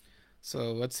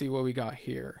 So let's see what we got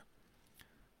here.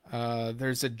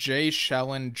 There's a Jay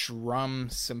Shellen drum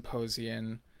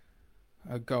symposium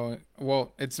going.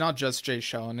 Well, it's not just Jay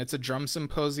Shellen, it's a drum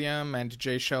symposium, and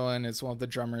Jay Shellen is one of the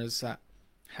drummers that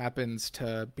happens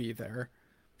to be there.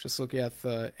 Just looking at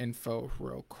the info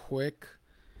real quick.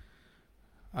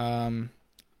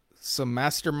 So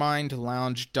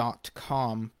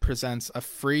mastermindlounge.com presents a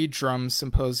free drum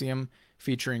symposium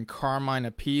featuring Carmine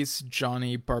Appice,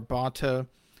 Johnny Barbata,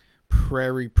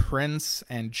 Prairie Prince,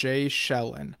 and Jay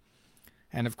Shellen.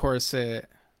 And of course, it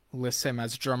lists him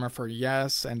as drummer for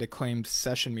Yes and acclaimed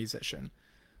session musician.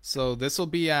 So this will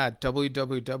be at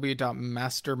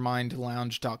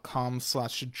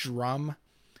www.mastermindlounge.com/drum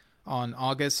on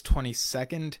August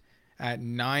 22nd at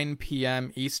 9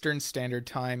 p.m. Eastern Standard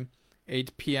Time,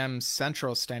 8 p.m.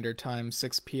 Central Standard Time,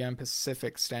 6 p.m.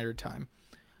 Pacific Standard Time.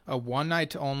 A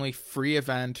one-night-only free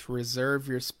event. Reserve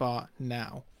your spot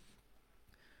now.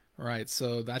 Right,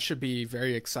 so that should be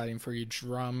very exciting for you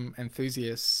drum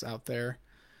enthusiasts out there.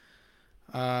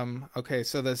 Okay,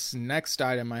 so this next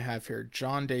item I have here,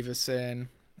 John Davison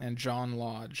and John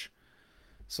Lodge.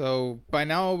 So by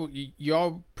now, you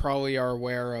all probably are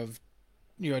aware of,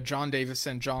 John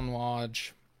Davison, John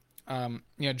Lodge.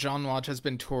 John Lodge has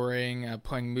been touring,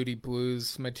 playing Moody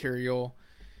Blues material,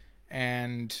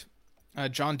 and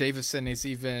John Davison is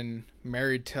even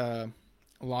married to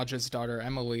Lodge's daughter,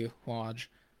 Emily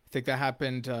Lodge. I think that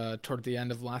happened toward the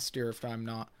end of last year, if I'm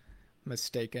not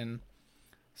mistaken.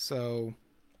 So,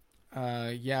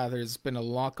 yeah, there's been a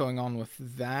lot going on with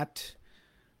that.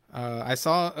 I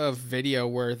saw a video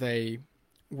where they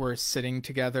were sitting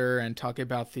together and talking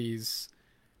about these,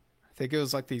 I think it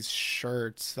was like these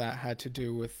shirts that had to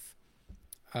do with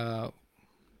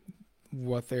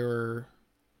what they were.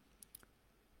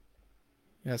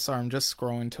 Yeah, sorry, I'm just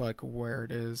scrolling to like where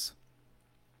it is.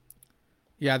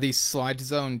 Yeah, these Slide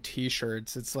Zone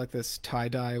t-shirts. It's like this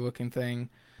tie-dye looking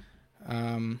thing.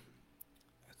 Let's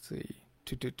see.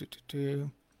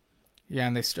 Yeah,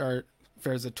 and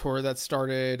there's a tour that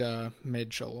started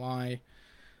mid-July.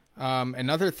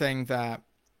 Another thing that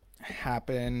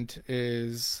happened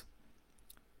is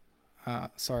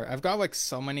Sorry, I've got like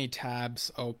so many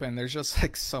tabs open. There's just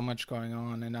like so much going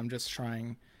on, and I'm just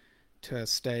trying to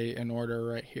stay in order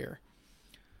right here.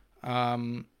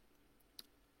 Um,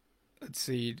 let's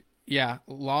see. Yeah,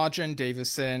 Lodge and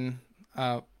Davison.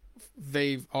 Uh,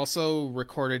 they've also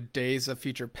recorded Days of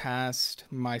Future Past,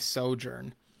 My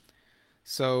Sojourn.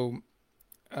 So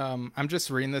I'm just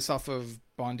reading this off of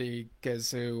Bondi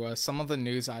Gazoo. Some of the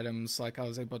news items, like I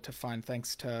was able to find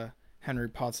thanks to Henry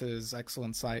Potts's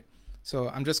excellent site. So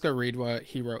I'm just going to read what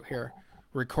he wrote here.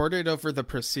 Recorded over the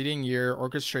preceding year,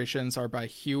 orchestrations are by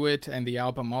Hewitt, and the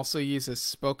album also uses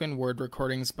spoken word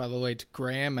recordings by the late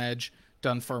Graham Edge,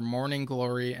 done for Morning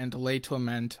Glory and Late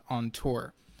Lament on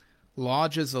tour.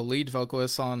 Lodge is the lead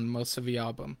vocalist on most of the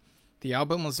album. The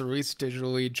album was released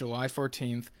digitally July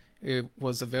 14th. It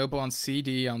was available on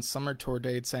CD on summer tour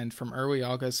dates, and from early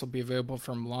August will be available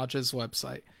from Lodge's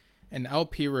website. An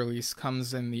LP release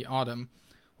comes in the autumn,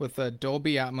 with a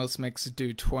Dolby Atmos mix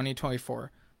due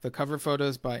 2024. The cover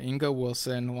photos by Inga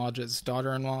Wilson, Lodge's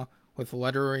daughter-in-law, with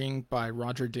lettering by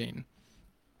Roger Dean.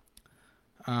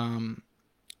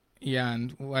 Yeah,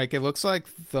 and like it looks like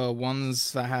the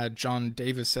ones that had John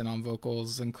Davison on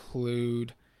vocals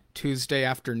include Tuesday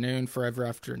Afternoon, Forever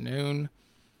Afternoon,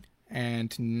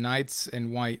 and Nights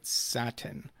in White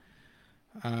Satin.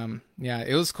 Yeah,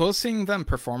 it was cool seeing them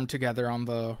perform together on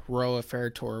the Royal Affair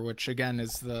tour, which again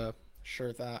is the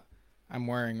shirt that I'm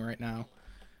wearing right now.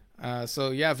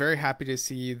 So yeah, very happy to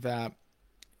see that,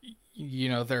 you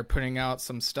know, they're putting out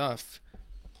some stuff.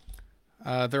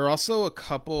 There are also a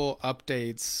couple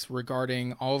updates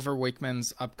regarding Oliver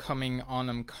Wakeman's upcoming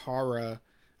Anam Cara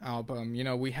album. You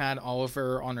know, we had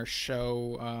Oliver on our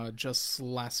show just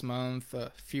last month,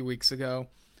 a few weeks ago,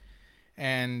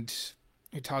 and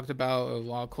he talked about a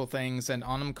lot of cool things, and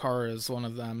Anam Cara is one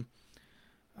of them.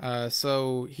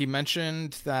 So he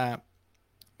mentioned that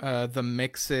the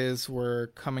mixes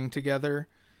were coming together,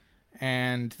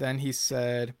 and then he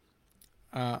said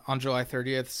on July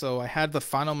 30th, so I had the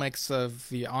final mix of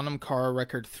the Anam Cara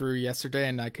record through yesterday,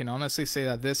 and I can honestly say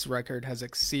that this record has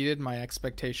exceeded my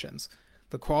expectations.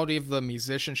 The quality of the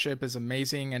musicianship is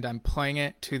amazing, and I'm playing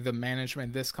it to the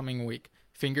management this coming week.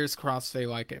 Fingers crossed they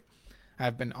like it. I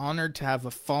have been honored to have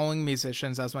the following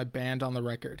musicians as my band on the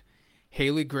record: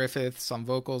 Haley Griffiths on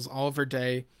vocals, Oliver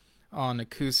Day on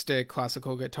acoustic,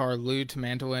 classical guitar, lute,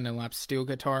 mandolin, and lap steel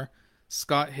guitar,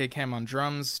 Scott Higham on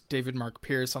drums, David Mark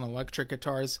Pierce on electric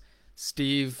guitars,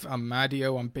 Steve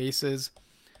Amadio on basses,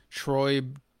 Troy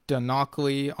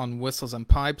Donockley on whistles and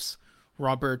pipes,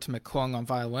 Robert McClung on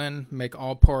violin, Mick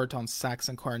Allport on sax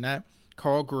and clarinet,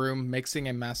 Carl Groom mixing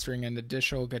and mastering an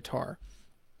additional guitar.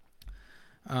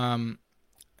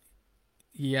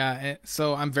 Yeah,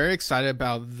 so I'm very excited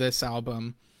about this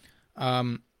album.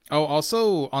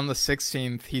 Also on the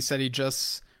 16th, he said he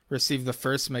just received the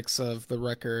first mix of the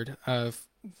record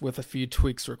with a few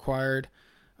tweaks required.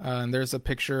 And there's a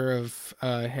picture of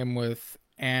him with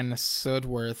Anne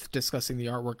Sudworth discussing the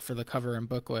artwork for the cover and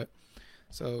booklet.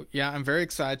 So yeah, I'm very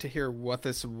excited to hear what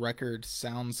this record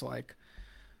sounds like.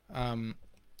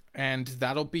 And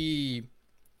that'll be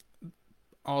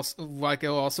also like,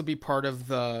 it'll also be part of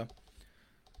the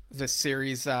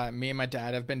series that me and my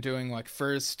dad have been doing, like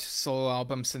first solo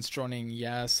album since joining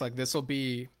Yes. Like this will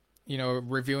be, you know,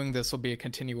 reviewing this will be a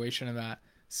continuation of that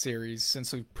series,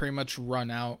 since we've pretty much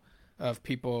run out of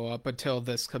people up until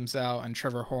this comes out, and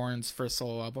Trevor Horn's first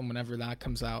solo album, whenever that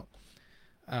comes out,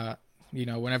 you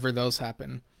know, whenever those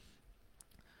happen.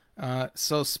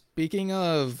 So speaking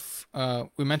of,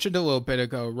 we mentioned a little bit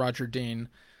ago, Roger Dean,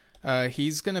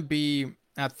 he's going to be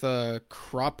at the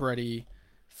Crop Ready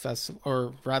Festival,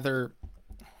 or rather,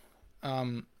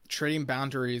 Trading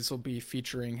Boundaries will be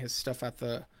featuring his stuff at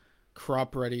the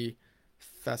Crop Ready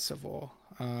Festival.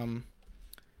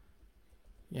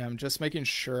 Yeah, I'm just making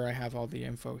sure I have all the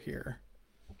info here.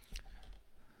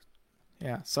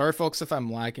 Yeah, sorry folks if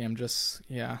I'm lagging. I'm just,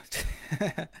 yeah.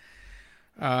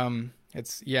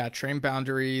 It's, yeah, Trading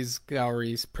Boundaries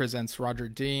Galleries presents Roger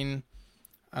Dean.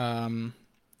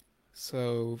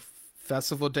 So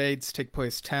festival dates take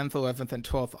place 10th, 11th, and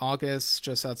 12th August,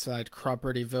 just outside Crop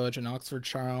Ready Village in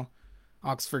Oxfordshire,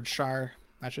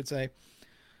 I should say.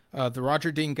 The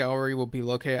Roger Dean Gallery will be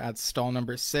located at stall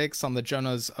number 6 on the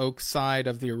Jonah's Oak side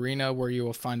of the arena, where you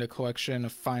will find a collection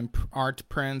of fine art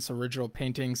prints, original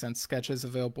paintings, and sketches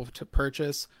available to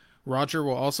purchase. Roger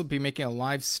will also be making a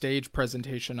live stage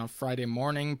presentation on Friday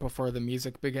morning before the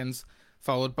music begins,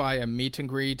 followed by a meet and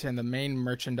greet in the main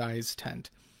merchandise tent.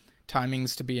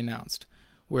 Timings to be announced.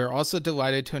 We're also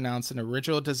delighted to announce an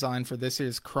original design for this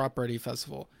year's Crop Ready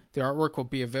Festival. The artwork will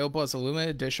be available as a limited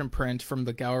edition print from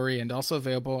the gallery, and also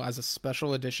available as a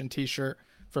special edition t-shirt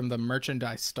from the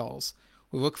merchandise stalls.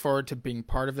 We look forward to being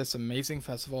part of this amazing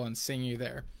festival and seeing you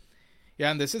there.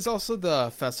 Yeah, and this is also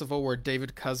the festival where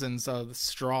David Cousins of the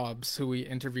Strawbs, who we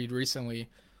interviewed recently,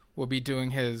 will be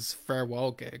doing his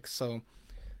farewell gig. So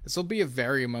this will be a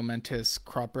very momentous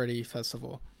Crop Ready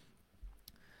festival.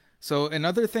 So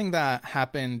another thing that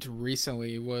happened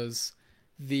recently was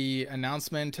the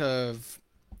announcement of,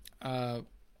 uh,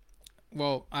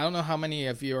 well, I don't know how many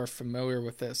of you are familiar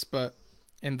with this, but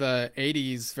in the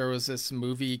 80s, there was this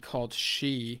movie called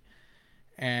She,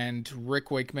 and Rick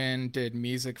Wakeman did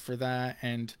music for that.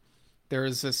 And there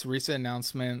was this recent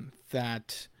announcement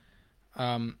that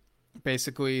um,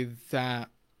 basically that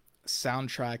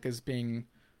soundtrack is being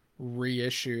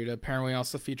reissued. Apparently,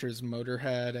 also features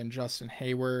Motorhead and Justin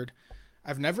Hayward.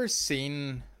 I've never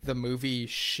seen the movie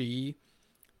She,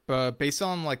 but based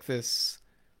on like this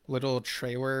little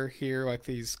trailer here, like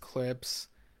these clips,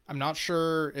 I'm not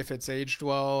sure if it's aged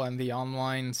well, and the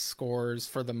online scores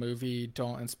for the movie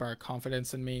don't inspire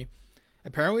confidence in me.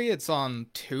 Apparently, it's on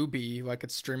Tubi, like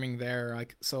it's streaming there.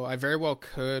 Like, so I very well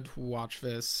could watch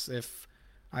this if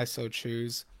I so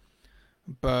choose.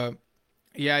 But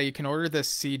yeah, you can order this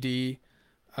CD,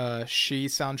 She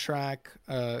soundtrack,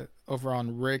 over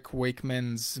on Rick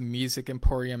Wakeman's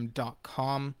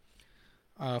musicemporium.com.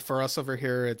 For us over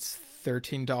here, it's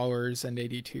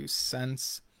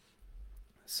 $13.82.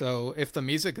 So if the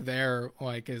music there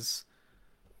like is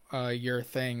your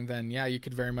thing, then yeah, you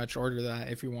could very much order that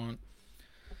if you want.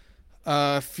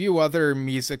 A few other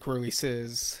music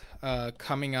releases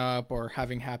coming up or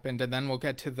having happened, and then we'll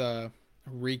get to the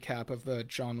recap of the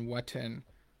John Wetton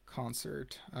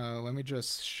concert. Let me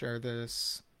just share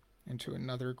this into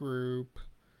another group.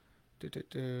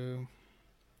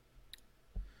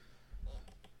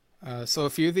 So a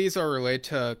few of these are related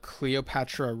to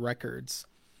Cleopatra Records.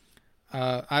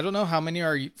 I don't know how many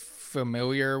are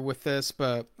familiar with this,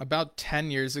 but about 10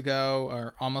 years ago,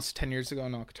 or almost 10 years ago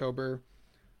in October,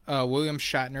 William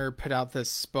Shatner put out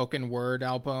this spoken word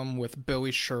album with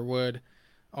Billy Sherwood,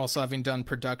 also having done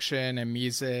production and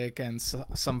music and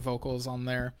some vocals on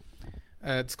there.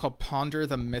 It's called Ponder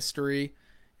the Mystery,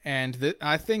 and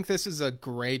I think this is a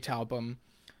great album.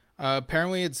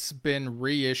 Apparently, it's been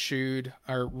reissued,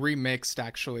 or remixed,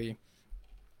 actually.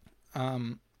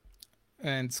 And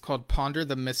it's called Ponder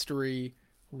the Mystery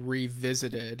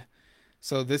Revisited.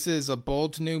 So this is a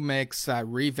bold new mix that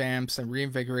revamps and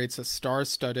reinvigorates a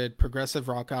star-studded progressive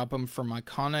rock album from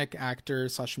iconic actor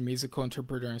slash musical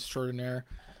interpreter extraordinaire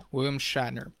William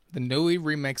Shatner. The newly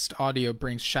remixed audio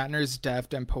brings Shatner's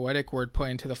deft and poetic wordplay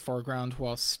into the foreground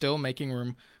while still making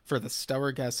room for the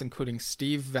stellar guests including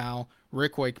Steve Val,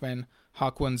 Rick Wakeman,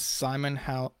 Hawkwind's Simon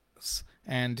House,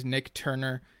 and Nick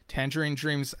Turner, Tangerine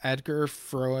Dream's Edgar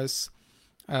Froese,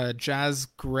 jazz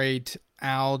great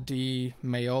Al Di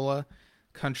Meola,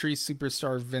 country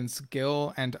superstar Vince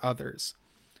Gill, and others.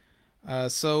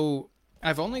 So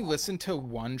I've only listened to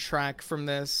one track from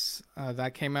this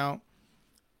that came out.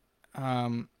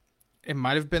 It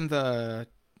might have been the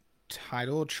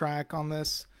title track on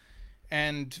this.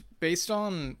 And based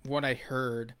on what I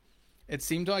heard, it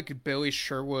seemed like Billy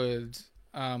Sherwood,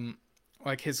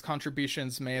 like his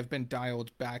contributions may have been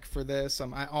dialed back for this.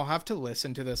 I'll have to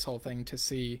listen to this whole thing to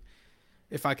see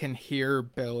if I can hear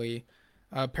Billy.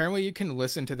 Apparently you can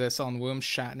listen to this on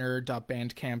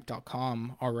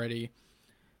williamshatner.bandcamp.com already.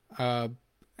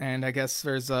 And I guess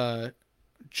there's a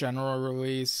general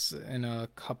release in a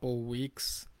couple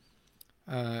weeks.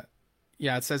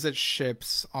 Yeah, it says it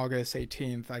ships August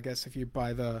 18th, I guess, if you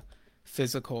buy the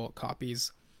physical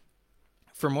copies.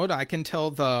 From what I can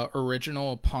tell, the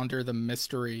original Ponder the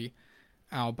Mystery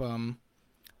album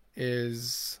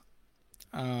is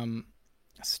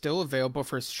still available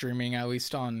for streaming, at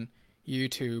least on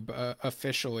YouTube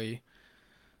officially.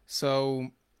 So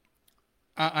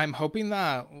I'm hoping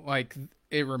that like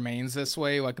it remains this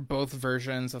way, like both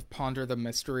versions of Ponder the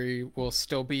Mystery will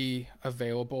still be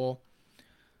available.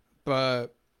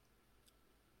 But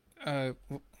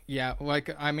yeah,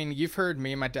 like I mean, you've heard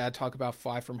me and my dad talk about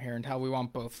Fly From Here and how we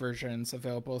want both versions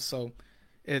available. So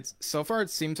it's so far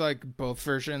it seems like both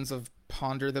versions of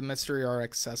Ponder the Mystery are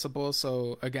accessible.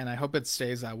 So again, I hope it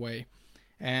stays that way.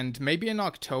 And maybe in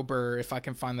October, if I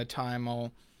can find the time,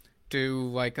 I'll do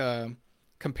like a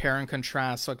compare and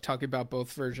contrast, like talking about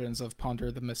both versions of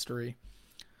Ponder the Mystery.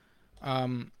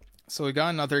 So we got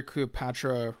another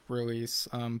Cleopatra release,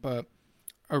 but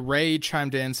Array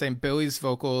chimed in saying Billy's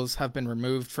vocals have been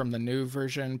removed from the new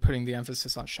version, putting the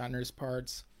emphasis on Shatner's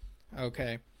parts.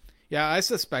 Okay. Yeah, I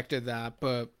suspected that,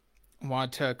 but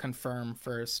wanted to confirm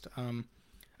first.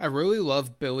 I really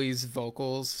love Billy's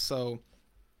vocals, so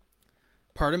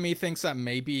part of me thinks that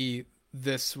maybe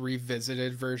this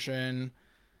revisited version,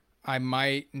 I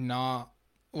might not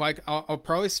like. I'll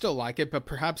probably still like it, but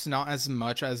perhaps not as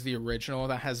much as the original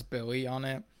that has Billy on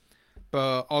it.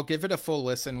 But I'll give it a full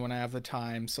listen when I have the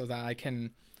time, so that I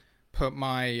can put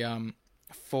my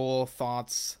full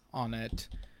thoughts on it.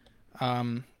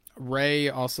 Ray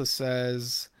also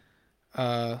says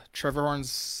Trevor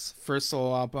Horn's first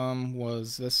solo album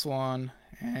was this one,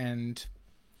 and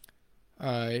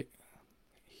uh,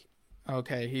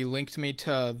 okay, he linked me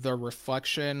to The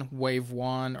Reflection Wave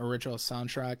 1 original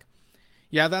soundtrack.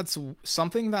 Yeah, that's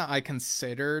something that I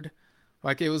considered.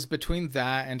 Like, it was between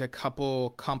that and a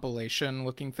couple compilation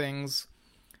looking things.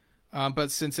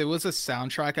 But since it was a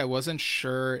soundtrack, I wasn't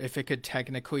sure if it could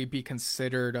technically be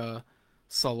considered a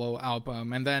solo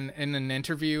album. And then in an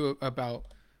interview about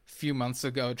a few months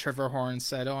ago, Trevor Horn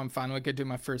said, "Oh, I'm finally gonna do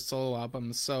my first solo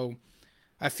album." So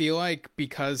I feel like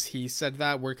because he said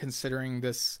that, we're considering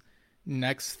this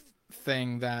next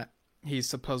thing that he's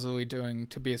supposedly doing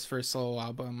to be his first solo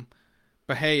album.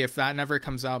 But hey, if that never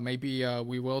comes out, maybe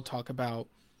we will talk about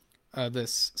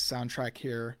this soundtrack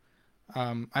here.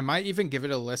 I might even give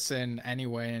it a listen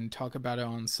anyway and talk about it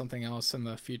on something else in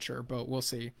the future, but we'll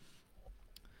see.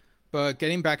 But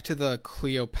getting back to the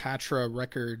Cleopatra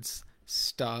Records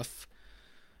stuff,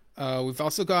 we've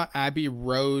also got Abbey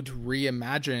Road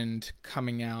Reimagined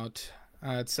coming out.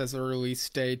 It says the release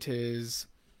date is,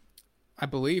 I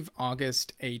believe,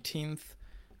 August 18th.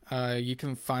 You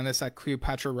can find this at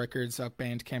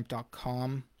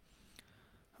cleopatrarecords.bandcamp.com.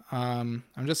 I'm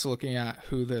just looking at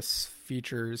who this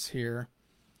features here.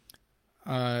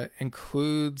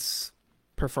 Includes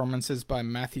performances by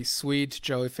Matthew Sweet,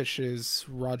 Jellyfish's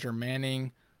Roger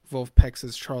Manning,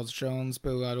 Wolfpack's Charles Jones,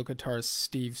 Billy Idol guitarist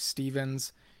Steve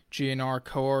Stevens, GNR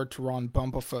cohort Ron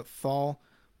Bumblefoot Thal,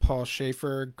 Paul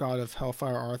Schaefer, God of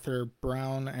Hellfire Arthur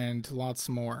Brown, and lots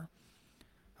more.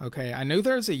 Okay, I knew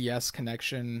there's a Yes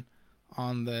connection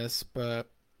on this,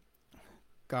 but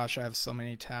gosh, I have so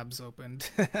many tabs opened.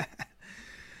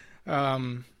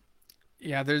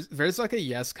 Yeah, there's like a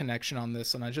Yes connection on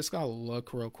this, and I just gotta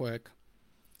look real quick.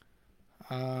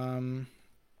 Let's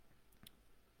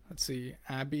see,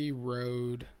 Abbey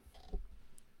Road.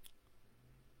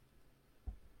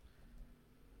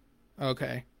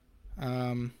 Okay.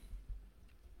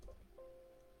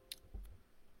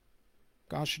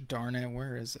 Gosh darn it,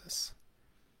 where is this?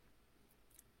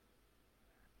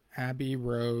 Abbey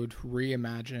Road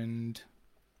Reimagined.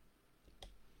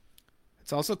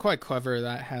 It's also quite clever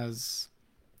that has,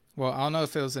 well, I don't know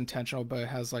if it was intentional, but it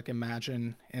has like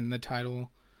Imagine in the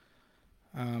title.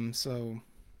 So,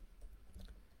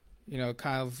 you know,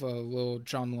 kind of a little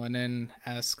John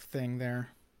Lennon-esque thing there.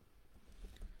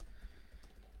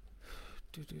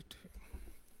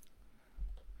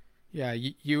 Yeah,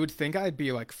 you would think I'd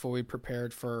be like fully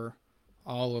prepared for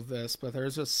all of this, but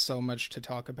there's just so much to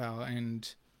talk about,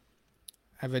 and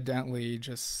evidently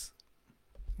just,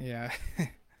 yeah.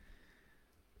 Let's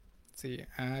see,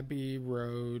 Abbey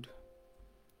Road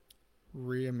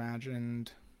Reimagined.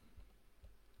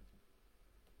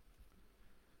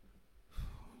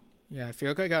 Yeah, I feel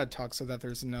like I gotta talk so that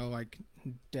there's no like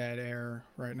dead air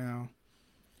right now.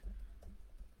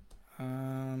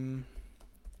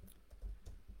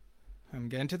 I'm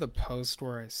getting to the post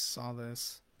where I saw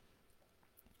this.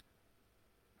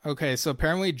 Okay, so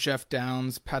apparently Jeff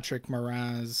Downs, Patrick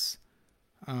Moraz,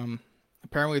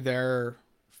 apparently they're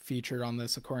featured on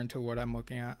this according to what I'm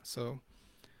looking at. So,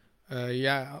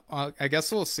 yeah, I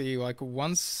guess we'll see. Like,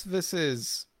 once this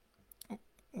is,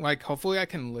 like, hopefully I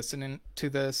can listen to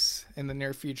this in the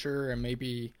near future and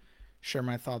maybe share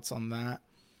my thoughts on that.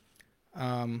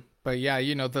 But yeah,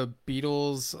 you know, the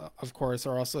Beatles, of course,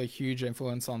 are also a huge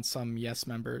influence on some Yes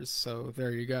members. So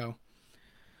there you go.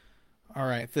 All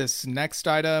right, this next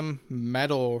item,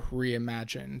 Metal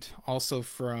Reimagined, also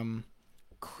from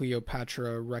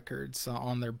Cleopatra Records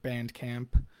on their Bandcamp.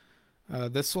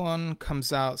 This one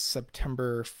comes out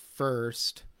September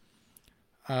 1st.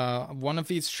 One of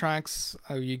these tracks,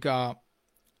 you got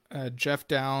Jeff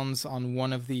Downs on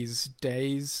One of These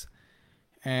Days,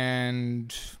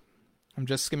 and I'm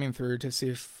just skimming through to see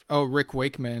if, Rick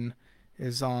Wakeman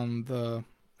is on the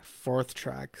fourth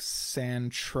track,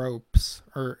 Sand Tropes,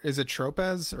 or is it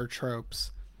Tropez or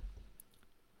Tropes?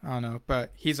 I don't know,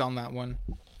 but he's on that one.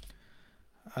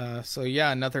 So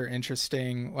yeah, another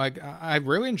interesting, like, I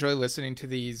really enjoy listening to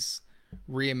these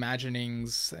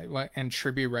reimaginings and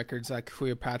tribute records that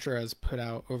Cleopatra has put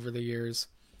out over the years.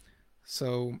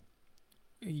 So,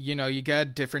 you know, you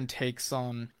get different takes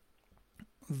on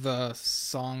the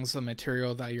songs, the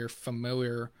material that you're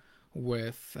familiar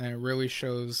with, and it really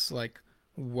shows like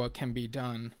what can be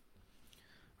done.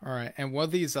 All right, and one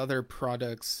of these other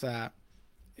products that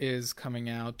is coming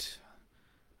out.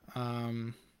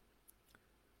 Um,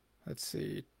 let's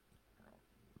see.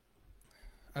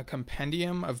 A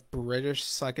Compendium of British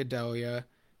Psychedelia,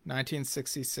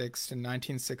 1966 to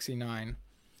 1969.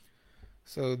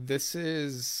 So this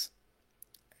is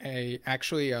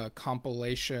actually a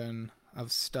compilation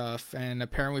of stuff, and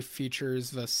apparently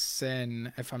features the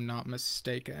Sin, if I'm not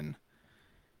mistaken.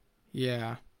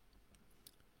 Yeah.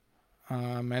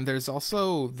 And there's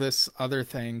also this other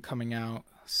thing coming out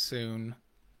soon.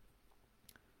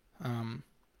 Um,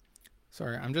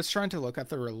 Sorry, I'm just trying to look at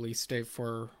the release date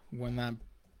for when that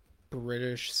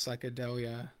British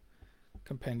Psychedelia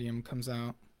Compendium comes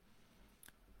out.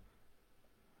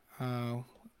 Oh,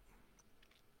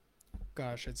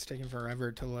 gosh, it's taking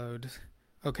forever to load.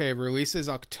 Okay, releases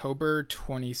October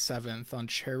 27th on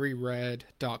cherryred.co.uk.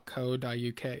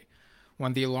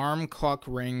 When the alarm clock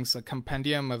rings, a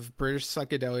compendium of British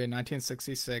psychedelia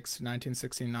 1966 to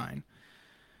 1969.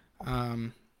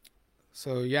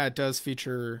 So yeah, it does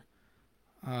feature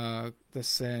the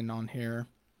Sin on here.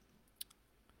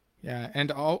 Yeah,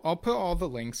 and I'll put all the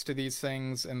links to these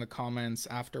things in the comments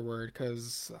afterward,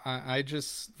 because I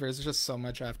just there's just so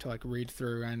much I have to like read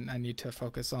through and I need to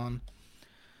focus on.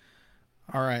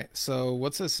 All right, so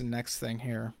what's this next thing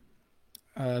here?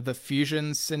 The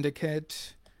Fusion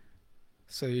Syndicate.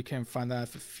 So you can find that at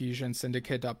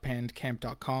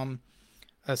fusionsyndicate.bandcamp.com.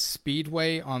 A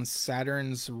Speedway on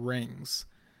Saturn's Rings.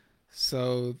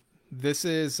 So this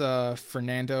is a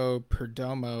Fernando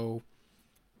Perdomo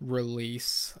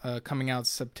release coming out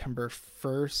September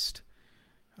 1st.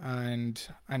 And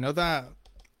I know that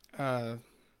at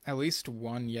least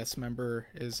one Yes member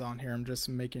is on here. I'm just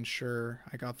making sure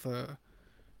I got the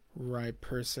right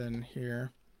person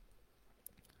here.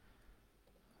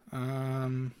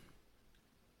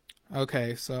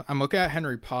 Okay, so I'm looking at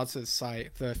Henry Potts'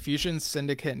 site. The Fusion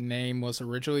Syndicate name was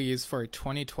originally used for a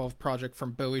 2012 project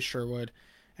from Billy Sherwood,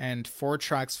 and 4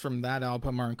 tracks from that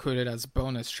album are included as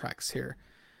bonus tracks here.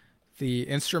 The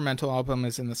instrumental album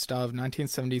is in the style of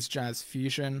 1970s jazz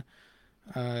fusion.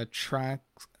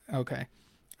 Tracks. Okay.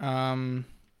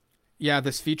 Yeah,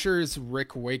 this features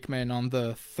Rick Wakeman on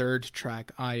the 3rd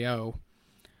track, I.O.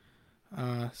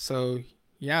 So,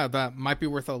 yeah, that might be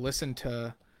worth a listen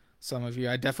to some of you.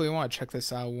 I definitely want to check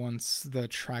this out once the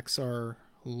tracks are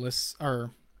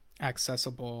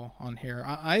accessible on here.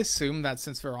 I assume that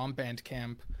since they're on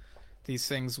Bandcamp, these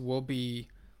things will be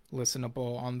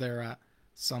listenable on there at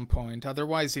some point.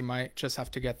 Otherwise, you might just have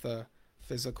to get the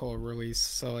physical release.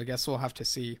 So I guess we'll have to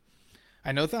see.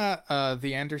 I know that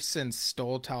the Anderson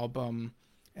Stolt album,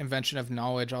 Invention of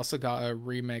Knowledge, also got a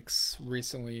remix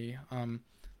recently.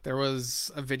 There was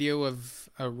a video of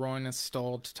Rowan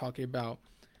Stolt talking about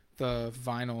the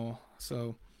vinyl.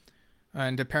 So,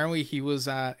 and apparently he was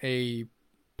at a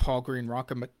Paul Green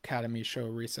Rock Academy show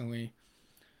recently.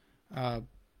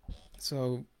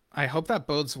 So I hope that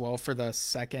bodes well for the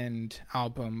second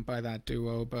album by that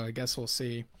duo, but I guess we'll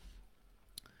see.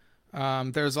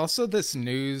 There's also this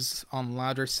news on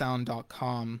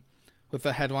loudersound.com with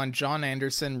the headline John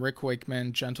Anderson, Rick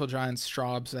Wakeman, Gentle Giant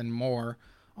Straubs, and more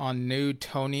on new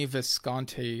Tony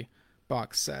Visconti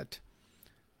box set.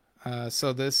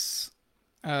 So this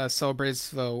celebrates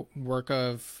the work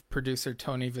of producer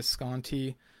Tony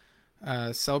Visconti,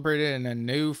 celebrated in a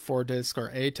new 4-disc or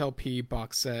 8LP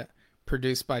box set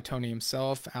produced by Tony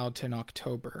himself, out in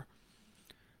October.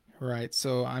 Right,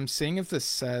 so I'm seeing if this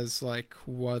says like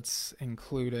what's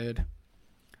included.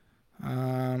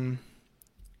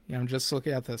 Yeah, I'm just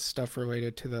looking at the stuff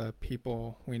related to the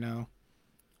people we know.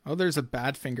 Oh, there's a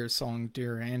Badfinger song,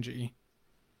 Dear Angie.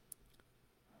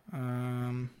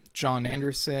 John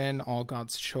Anderson, All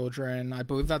God's Children. I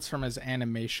believe that's from his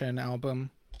Animation album.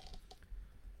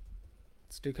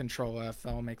 Let's do Control F.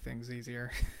 That'll make things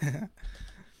easier.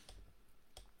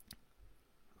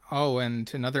 Oh, and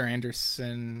another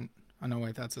Anderson. Oh, no,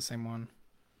 wait, that's the same one.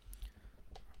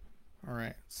 All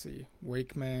right, let's see.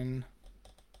 Wakeman.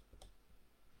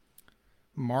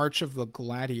 March of the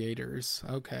Gladiators.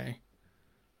 Okay.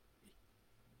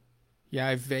 Yeah,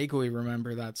 I vaguely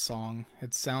remember that song.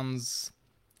 It sounds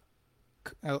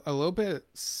a little bit.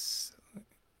 It's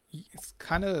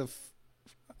kind of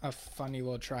a funny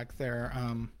little track there.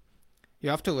 You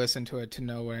have to listen to it to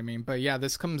know what I mean. But yeah,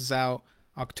 this comes out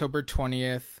October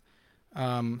 20th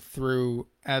through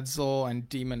Edsel and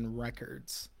Demon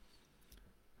Records.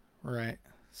 Right.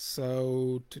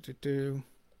 So,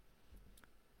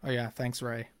 oh yeah, thanks,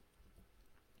 Ray.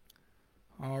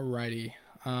 Alrighty.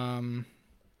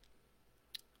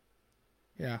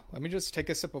 Yeah, let me just take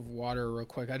a sip of water real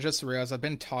quick. I just realized I've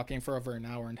been talking for over an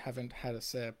hour and haven't had a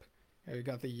sip. Yeah, we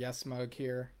got the Yes mug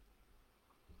here.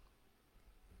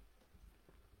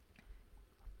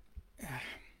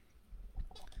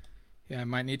 Yeah, I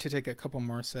might need to take a couple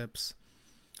more sips.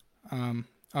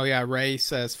 Oh yeah, Ray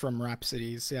says from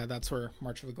Rhapsodies. Yeah, that's where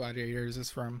March of the Gladiators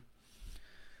is from.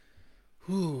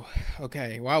 Whew.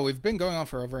 Okay. Wow, we've been going on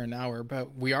for over an hour,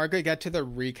 but we are gonna get to the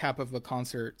recap of the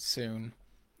concert soon,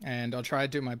 and I'll try to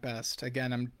do my best.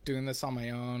 Again, I'm doing this on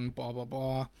my own. Blah blah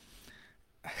blah.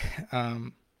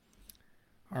 Um.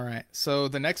 All right. So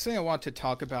the next thing I want to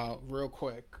talk about real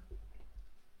quick.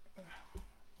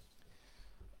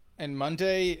 And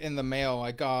Monday in the mail,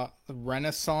 I got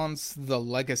Renaissance The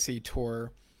Legacy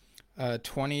Tour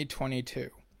 2022.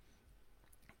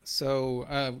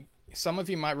 So, some of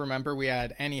you might remember we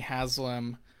had Annie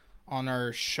Haslam on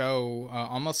our show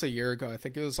almost a year ago. I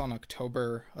think it was on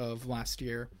October of last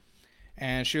year.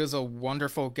 And she was a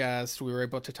wonderful guest. We were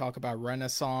able to talk about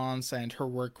Renaissance and her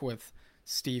work with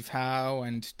Steve Howe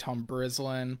and Tom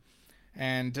Brislin.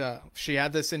 And she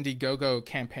had this Indiegogo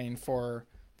campaign for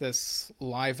this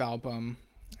live album.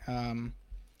 Um,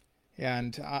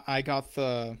 and I got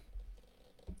the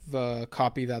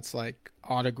copy that's like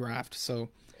autographed. So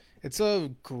it's a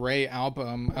great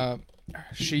album.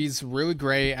 She's really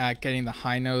great at getting the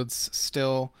high notes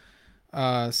still.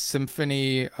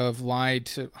 Symphony of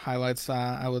Light highlights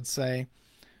that, I would say.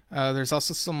 There's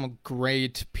also some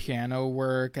great piano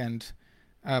work, and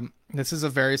this is a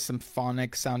very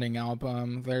symphonic sounding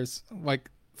album. There's like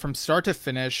from start to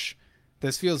finish,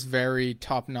 this feels very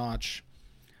top notch.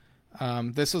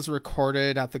 This was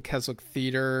recorded at the Keswick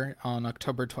Theater on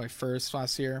October 21st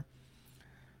last year.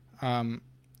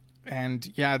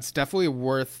 And yeah, it's definitely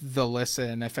worth the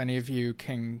listen if any of you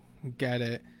can get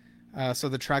it. So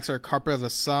the tracks are Carpet of the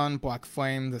Sun, Black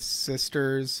Flame, The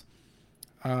Sisters,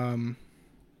 and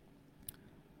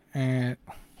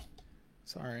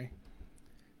sorry.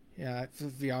 Yeah,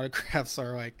 the autographs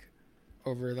are like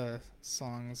over the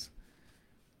songs.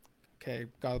 Okay,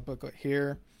 got a booklet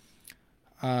here.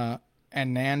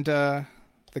 Ananda,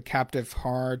 The Captive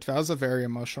Heart. That was a very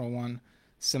emotional one.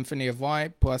 Symphony of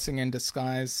Light, Blessing in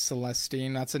Disguise,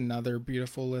 Celestine. That's another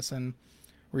beautiful listen.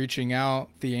 Reaching Out,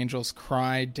 The Angels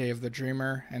Cry, Day of the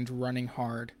Dreamer, and Running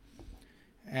Hard.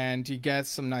 And you get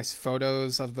some nice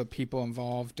photos of the people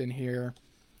involved in here.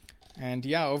 And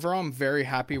yeah, overall, I'm very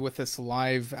happy with this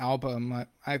live album.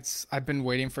 I've been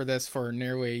waiting for this for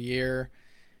nearly a year,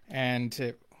 and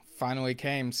it finally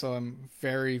came. So I'm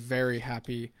very, very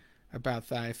happy about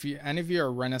that. If any of you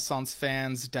are Renaissance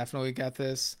fans, definitely get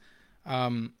this.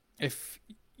 If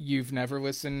you've never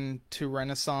listened to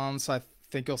Renaissance, I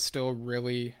think you'll still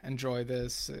really enjoy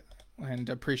this and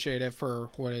appreciate it for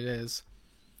what it is.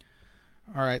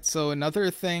 All right, so another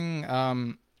thing,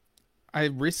 I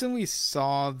recently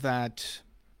saw that.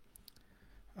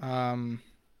 Sorry,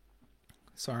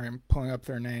 I'm pulling up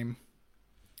their name.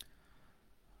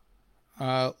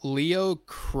 Leo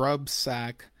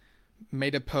Krubsack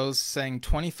made a post saying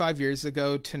 25 years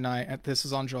ago tonight, this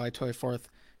is on July 24th,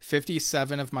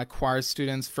 57 of my choir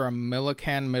students from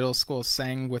Millikan Middle School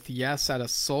sang with Yes at a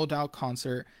sold-out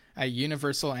concert at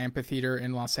Universal Amphitheater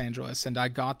in Los Angeles, and I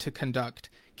got to conduct.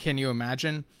 Can you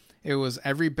imagine? It was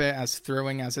every bit as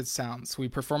thrilling as it sounds. We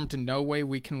performed to No Way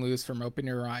We Can Lose from Open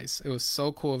Your Eyes. It was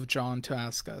so cool of John to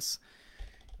ask us.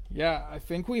 Yeah, I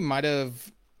think we might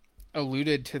have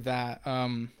alluded to that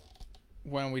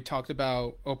when we talked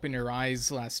about Open Your Eyes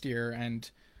last year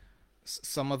and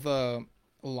some of the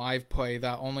live play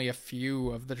that only a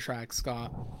few of the tracks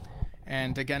got.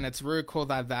 And again, it's really cool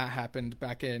that that happened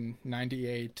back in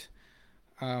 98.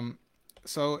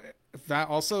 So that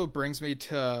also brings me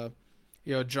to,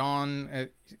 John,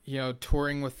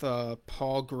 touring with the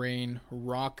Paul Green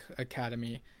Rock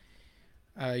Academy.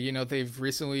 They've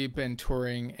recently been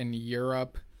touring in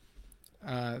Europe,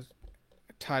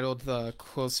 titled the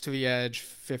Close to the Edge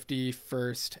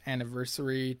 51st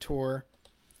Anniversary Tour.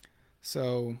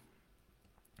 So,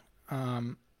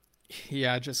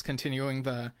 just continuing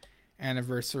the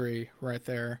anniversary right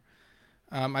there.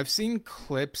 I've seen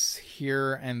clips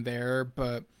here and there,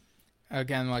 but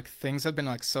again, like things have been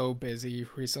like so busy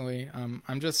recently.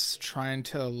 I'm just trying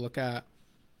to look at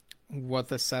what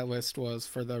the set list was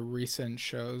for the recent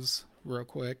shows real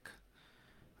quick.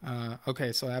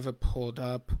 Okay, so I have it pulled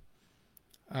up.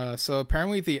 So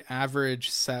apparently the average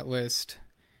set list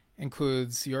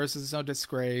includes Yours Is No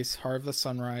Disgrace, Heart of the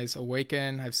Sunrise,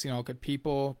 Awaken, I've Seen All Good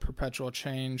People, Perpetual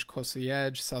Change, Close to the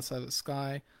Edge, South Side of the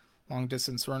Sky, Long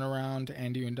Distance Runaround,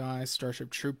 And You and I, Starship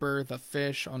Trooper, The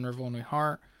Fish, Unravel My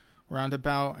Heart,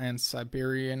 Roundabout, and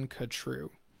Siberian Khatru.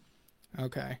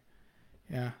 Okay.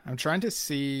 Yeah, I'm trying to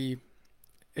see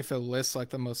if it lists like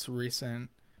the most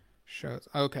recent shows.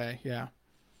 Okay, yeah.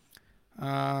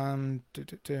 Yeah,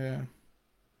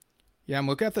 Yeah, I'm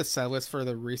looking at the set list for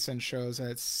the recent shows. And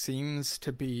it seems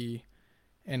to be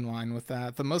in line with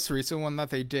that. The most recent one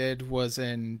that they did was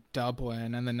in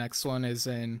Dublin, and the next one is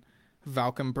in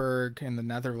Valkenburg in the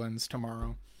Netherlands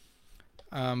tomorrow.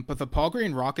 But the Paul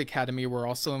Green Rock Academy were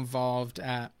also involved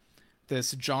at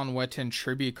this John Wetton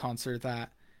tribute concert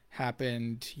that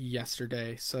happened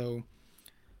yesterday. So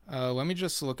let me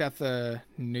just look at the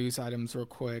news items real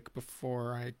quick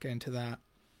before I get into that.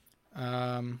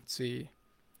 Let's see.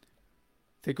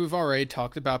 I think we've already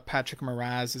talked about Patrick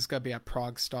Moraz is going to be at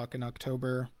Prague Stock in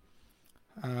October.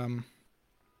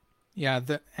 Yeah,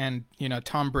 and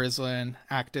Tom Brislin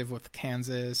active with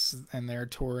Kansas and they're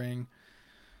touring.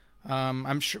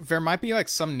 I'm sure there might be like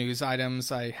some news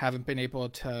items I haven't been able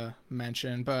to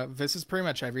mention, but this is pretty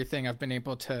much everything I've been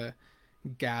able to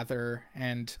gather.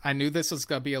 And I knew this was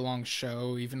gonna be a long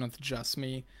show, even with just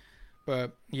me.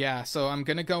 But yeah, so I'm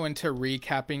gonna go into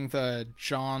recapping the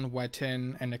John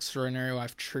Wetton and Extraordinary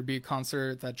Life tribute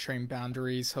concert that Train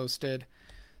Boundaries hosted.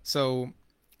 So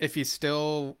if you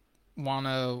still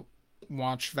wanna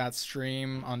watch that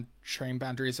stream on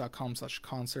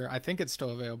trainboundaries.com/concert, I think it's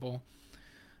still available.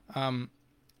 And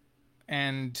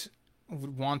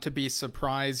would want to be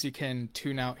surprised, you can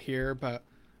tune out here, but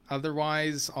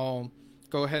otherwise I'll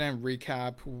go ahead and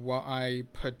recap what I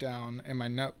put down in my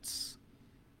notes.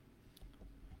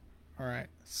 All right,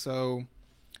 so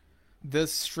the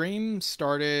stream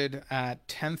started at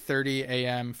 10:30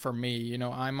 a.m. for me.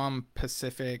 I'm on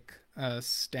Pacific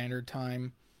Standard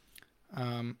Time.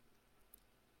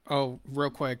 Oh,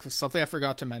 real quick, something I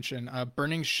forgot to mention.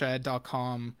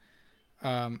 BurningShed.com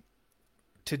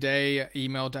today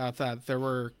emailed out that there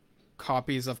were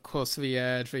copies of Close to the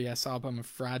Edge, the Yes album,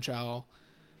 Fragile,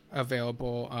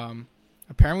 available.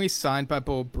 Apparently signed by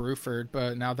Bill Bruford,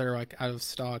 but now they're like out of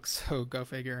stock, so go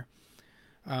figure.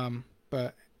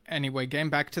 But anyway,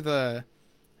 getting back to the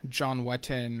John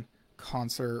Wetton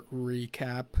concert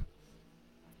recap.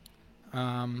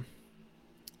 Let's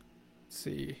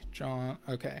see, John.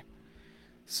 Okay,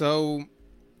 so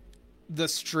the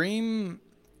stream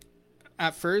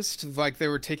at first, like, they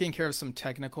were taking care of some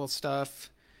technical stuff,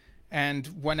 and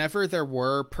whenever there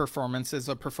were performances,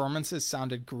 the performances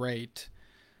sounded great.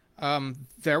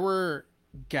 There were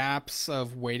gaps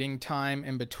of waiting time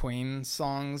in between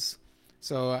songs,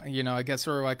 so I guess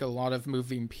there were like a lot of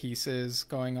moving pieces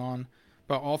going on,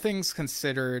 but all things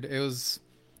considered, it was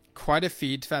quite a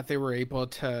feat that they were able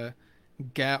to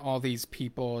get all these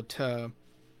people to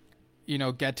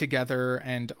get together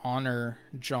and honor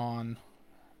John.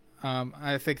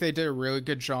 I think they did a really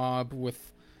good job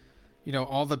with,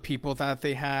 all the people that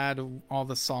they had, all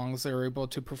the songs they were able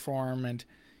to perform, and,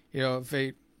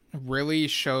 they really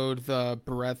showed the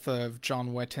breadth of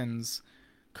John Wetton's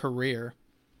career.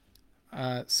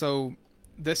 So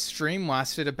this stream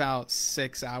lasted about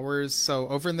 6 hours. So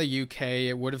over in the UK,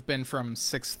 it would have been from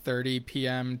 6:30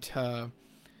 p.m. to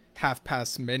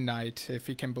midnight, if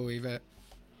you can believe it.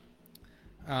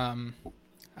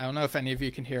 I don't know if any of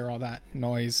you can hear all that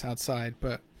noise outside,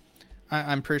 but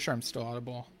I'm pretty sure I'm still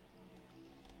audible.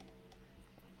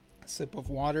 A sip of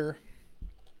water.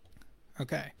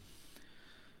 Okay.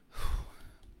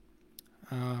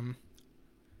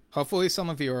 Hopefully some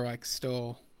of you are like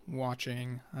still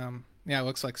watching. Yeah, it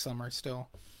looks like some are still.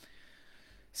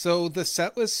 So the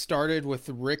set list started with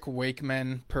Rick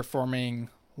Wakeman performing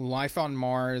Life on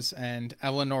Mars and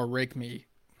Eleanor Rigby.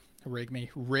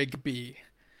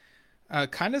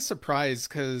 Kind of surprised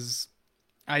because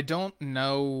I don't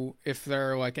know if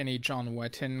there are like any John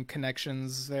Wetton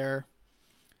connections there.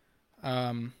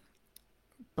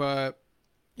 But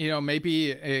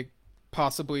maybe it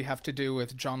possibly have to do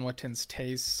with John Wetton's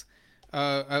tastes.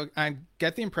 I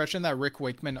get the impression that Rick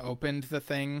Wakeman opened the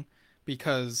thing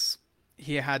because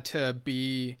he had to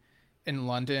be in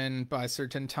London by a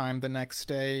certain time the next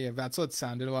day. That's what it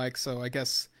sounded like. So I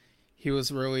guess he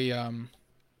was really, I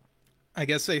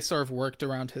guess they sort of worked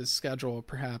around his schedule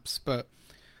perhaps, but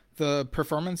the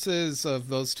performances of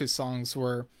those two songs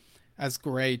were as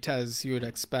great as you would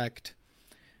expect.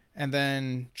 And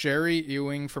then Jerry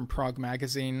Ewing from Prog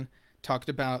Magazine talked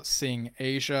about seeing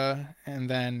Asia and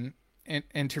then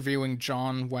interviewing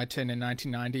John Wetton in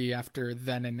 1990 after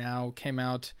Then and Now came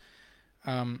out.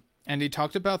 And he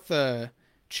talked about the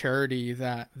charity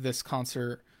that this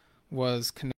concert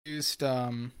was used.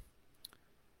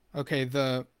 Okay,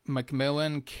 the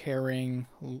Macmillan Caring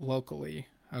Locally.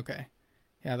 Okay.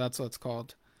 Yeah, that's what it's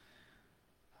called.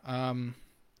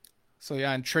 So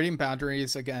yeah, and Trading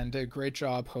Boundaries, again, did a great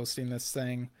job hosting this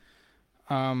thing.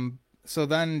 So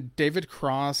then David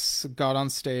Cross got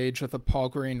on stage with the Paul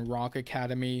Green Rock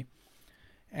Academy,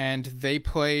 and they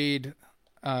played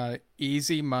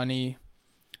Easy Money,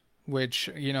 which,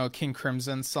 King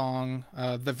Crimson song,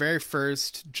 the very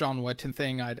first John Wetton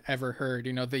thing I'd ever heard.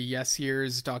 The Yes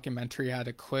Years documentary had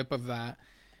a clip of that.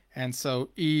 And so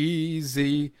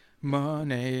Easy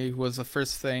Money was the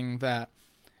first thing that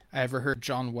I ever heard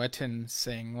John Wetton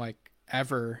sing, like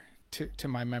ever to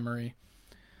my memory.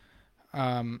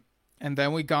 And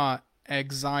then we got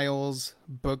Exiles,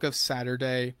 Book of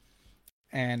Saturday,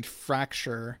 and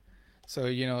Fracture.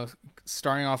 So,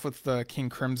 starting off with the King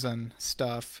Crimson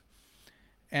stuff.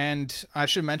 And I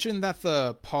should mention that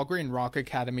the Paul Green Rock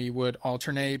Academy would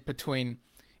alternate between,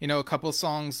 a couple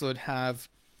songs would have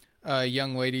a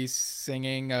young lady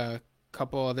singing, a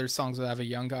couple other songs would have a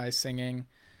young guy singing.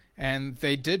 And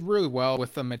they did really well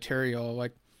with the material.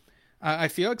 Like, I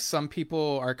feel like some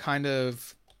people are kind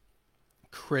of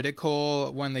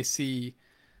critical when they see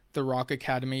the Rock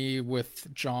Academy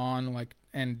with John, like,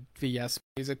 and VS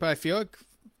music, but I feel like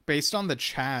based on the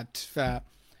chat that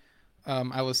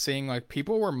I was seeing, like,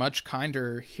 people were much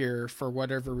kinder here for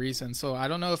whatever reason. So I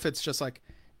don't know if it's just like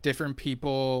different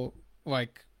people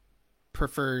like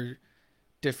prefer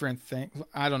different things.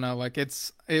 I don't know. Like,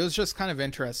 it was just kind of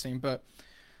interesting, but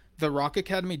the Rock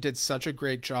Academy did such a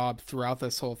great job throughout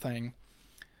this whole thing.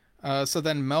 So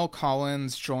then Mel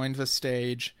Collins joined the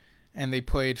stage, and they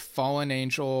played Fallen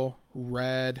Angel,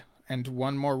 Red, and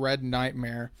One More Red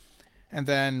Nightmare. And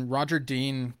then Roger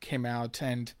Dean came out,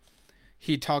 and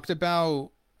he talked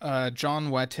about John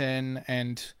Wetton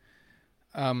and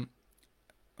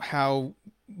how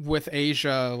with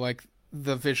Asia, like,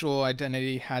 the visual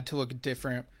identity had to look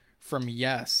different from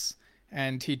Yes.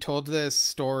 And he told this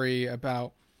story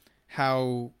about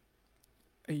how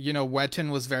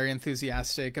Wetton was very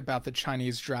enthusiastic about the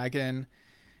Chinese dragon,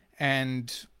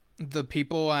 and the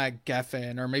people at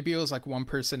Geffen, or maybe it was like one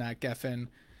person at Geffen,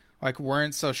 like,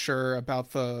 weren't so sure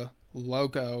about the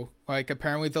logo. Like,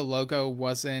 apparently the logo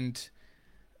wasn't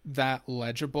that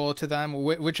legible to them,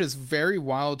 which is very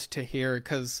wild to hear,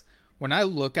 because when I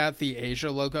look at the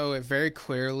Asia logo, it very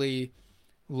clearly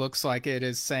looks like it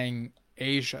is saying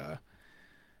Asia.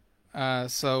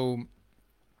 So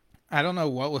I don't know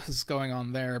what was going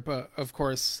on there, but of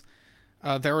course,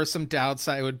 there were some doubts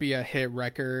that it would be a hit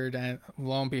record, and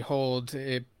lo and behold,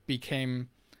 it became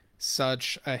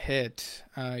such a hit.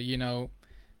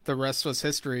 The rest was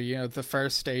history. The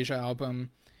first Asia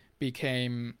album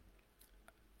became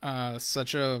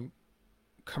such a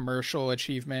commercial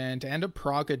achievement and a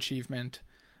prog achievement,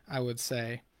 I would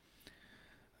say.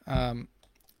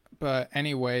 But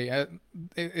anyway,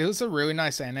 it was a really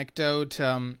nice anecdote.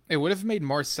 It would have made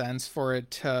more sense for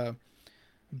it to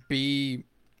be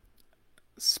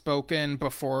spoken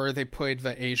before they played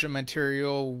the Asia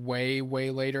material way,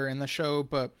 way later in the show,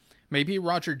 but maybe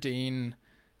Roger Dean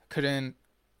couldn't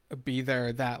be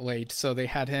there that late, so they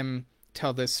had him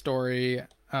tell this story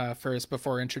first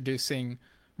before introducing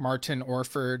Martin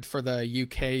Orford for the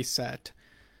UK set.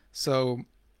 So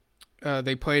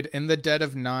they played In the Dead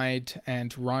of Night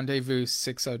and Rendezvous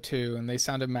 602, and they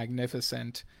sounded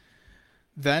magnificent.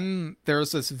 Then there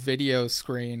was this video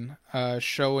screen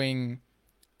showing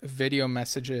video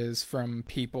messages from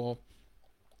people.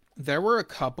 There were a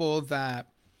couple that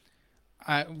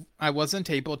I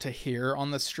wasn't able to hear on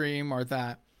the stream, or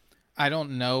that I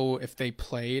don't know if they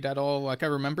played at all. Like, I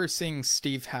remember seeing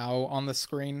Steve Howe on the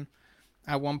screen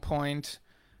at one point.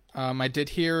 I did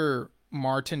hear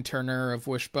Martin Turner of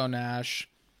Wishbone Ash.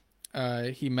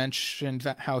 He mentioned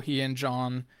that how he and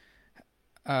John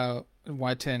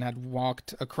Wetton had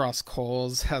walked across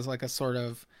coals as like a sort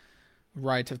of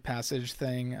rite of passage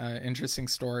thing. Interesting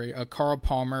story. Carl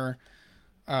Palmer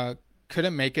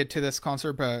couldn't make it to this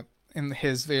concert, but in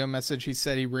his video message, he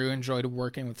said he really enjoyed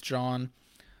working with John.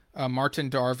 Martin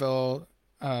Darville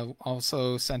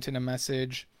also sent in a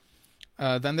message.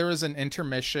 Then there was an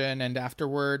intermission, and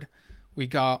afterward, we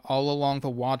got All Along the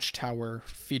Watchtower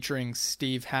featuring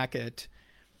Steve Hackett.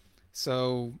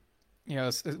 So,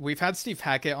 we've had Steve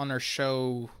Hackett on our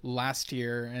show last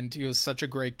year, and he was such a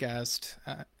great guest.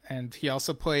 And he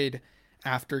also played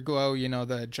Afterglow,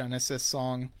 the Genesis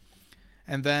song.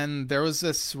 And then there was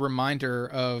this reminder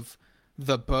of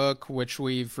the book, which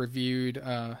we've reviewed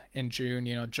in June,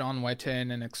 John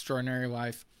Wetton, An Extraordinary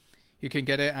Life. You can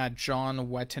get it at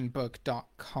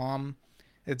johnwettonbook.com.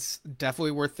 It's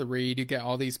definitely worth the read. You get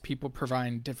all these people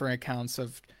providing different accounts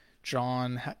of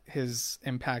John, his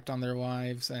impact on their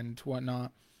lives and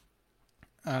whatnot.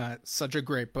 Such a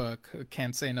great book.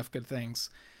 Can't say enough good things.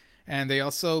 And they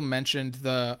also mentioned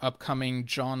the upcoming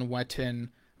John Wetton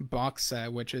box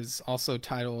set, which is also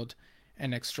titled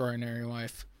An Extraordinary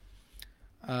Life.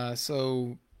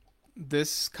 So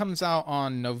this comes out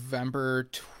on November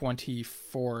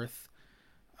 24th.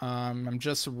 I'm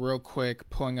just real quick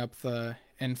pulling up the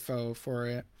info for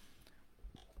it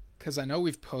because I know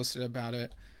we've posted about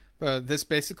it. But this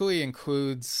basically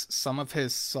includes some of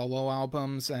his solo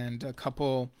albums and a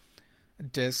couple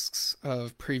discs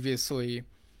of previously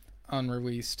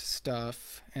unreleased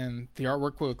stuff, and the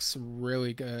artwork looks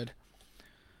really good.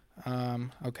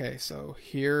 Okay, so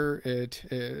here it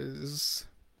is.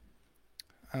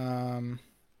 Or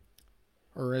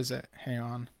is it?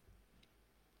 Hang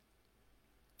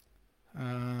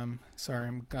on. Sorry,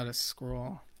 I'm gotta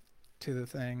scroll to the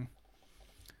thing.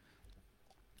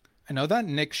 I know that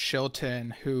Nick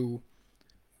Shilton, who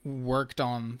worked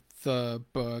on the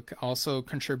book, also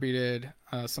contributed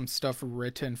some stuff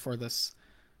written for this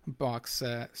box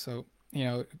set. So,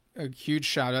 a huge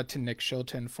shout out to Nick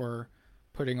Shilton for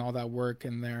putting all that work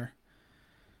in there.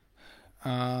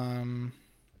 Let's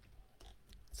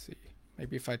see.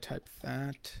 Maybe if I type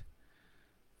that.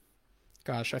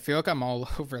 Gosh, I feel like I'm all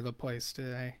over the place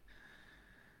today.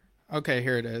 Okay,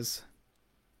 here it is.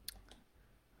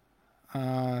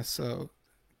 So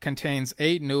contains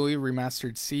 8 newly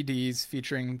remastered CDs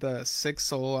featuring the 6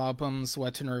 solo albums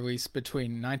Wetton released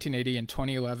between 1980 and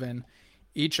 2011.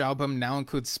 Each album now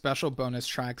includes special bonus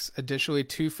tracks. Additionally,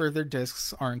 2 further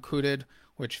discs are included,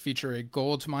 which feature a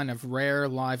gold mine of rare,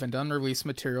 live, and unreleased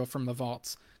material from the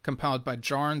vaults, compiled by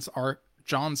John's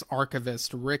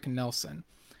archivist Rick Nelson.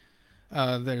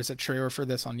 There's a trailer for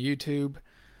this on YouTube.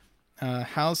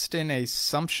 Housed in a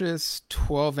sumptuous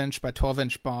 12-inch by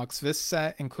 12-inch box, this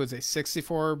set includes a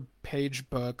 64-page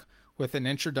book with an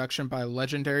introduction by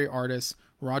legendary artist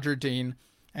Roger Dean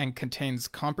and contains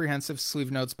comprehensive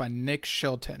sleeve notes by Nick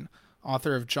Shilton,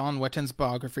 author of John Wetton's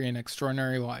biography An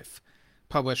Extraordinary Life,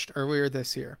 published earlier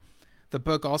this year. The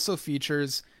book also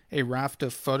features a raft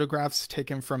of photographs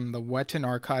taken from the Wetton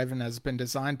archive and has been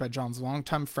designed by John's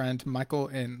longtime friend Michael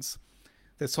Innes.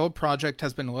 This whole project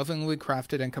has been lovingly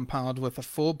crafted and compiled with the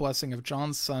full blessing of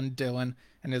John's son Dylan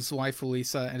and his wife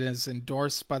Lisa, and is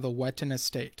endorsed by the Wetton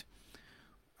estate.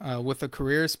 With a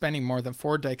career spanning more than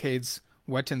 4 decades,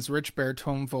 Wetton's rich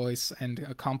baritone voice and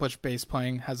accomplished bass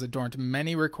playing has adorned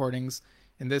many recordings.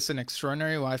 In this An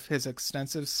Extraordinary Life, his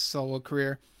extensive solo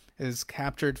career is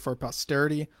captured for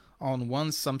posterity all in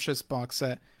one sumptuous box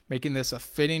set, making this a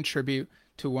fitting tribute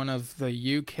to one of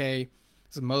the UK's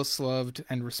most loved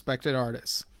and respected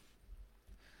artists.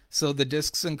 So the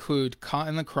discs include Caught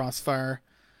in the Crossfire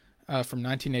from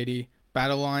 1980,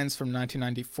 Battle Lines from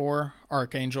 1994,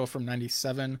 Archangel from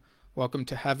 97, Welcome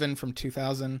to Heaven from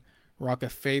 2000, Rock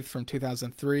of Faith from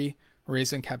 2003,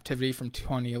 Raised in Captivity from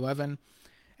 2011,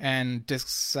 and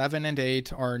discs 7 and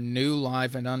 8 are new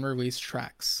live and unreleased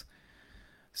tracks.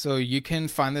 So you can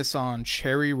find this on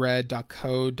cherryred.co.uk.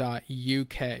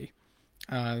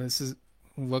 This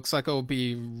looks like it will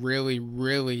be really,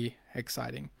 really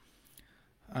exciting.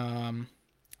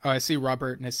 I see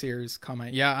Robert Nasir's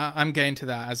comment. Yeah, I'm getting to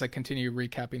that as I continue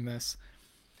recapping this.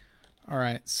 All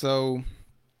right, so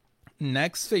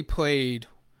next they played,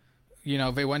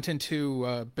 they went into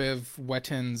Biv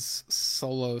Wetton's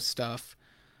solo stuff.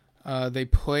 They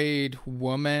played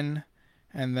Woman,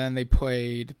 and then they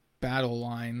played Battle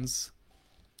Lines.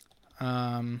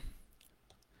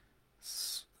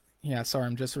 Yeah, sorry,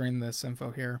 I'm just reading this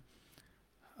info here.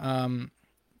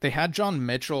 They had John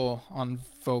Mitchell on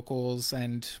vocals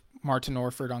and Martin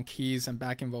Orford on keys and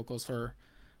backing vocals for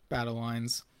Battle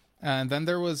Lines. And then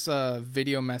there was a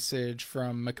video message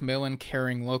from Macmillan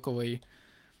Caring locally.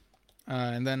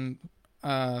 And then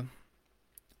a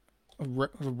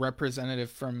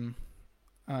representative from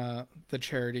the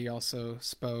charity also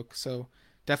spoke. So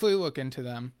definitely look into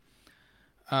them.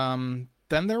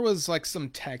 Then there was like some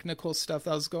technical stuff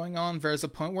that was going on. There's a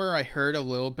point where I heard a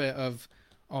little bit of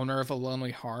Owner of a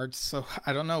Lonely Heart, so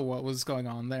I don't know what was going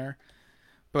on there.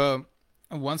 But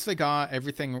once they got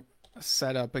everything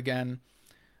set up again,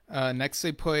 next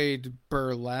they played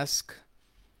Burlesque,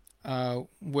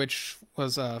 which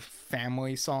was a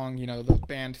family song, the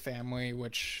band Family,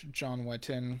 which John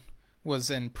Wetton was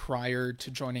in prior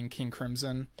to joining King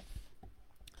Crimson.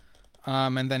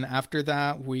 And then after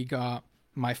that, we got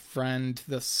My Friend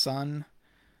the Sun,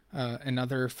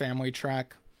 another family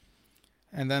track.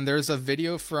 And then there's a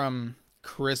video from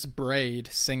Chris Braid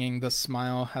singing The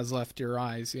Smile Has Left Your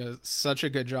Eyes. Such a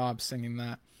good job singing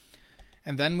that.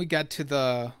 And then we get to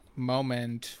the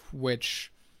moment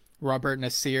which Robert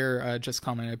Nasir just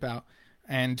commented about.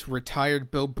 And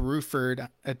retired Bill Bruford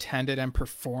attended and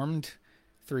performed?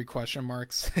 3 question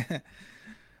marks.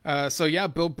 So yeah,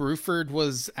 Bill Bruford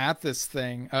was at this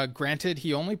thing. Granted,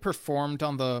 he only performed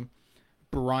on the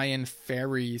Brian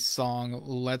Ferry song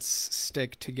Let's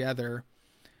Stick Together.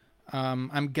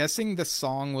 I'm guessing the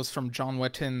song was from John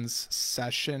Wetton's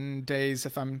Session days,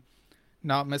 if I'm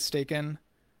not mistaken.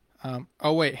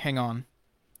 Oh wait, hang on.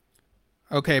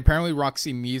 Okay, apparently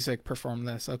Roxy Music performed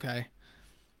this. Okay.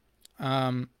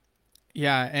 Um,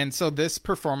 yeah, and so this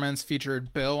performance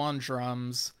featured Bill on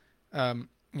drums.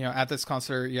 At this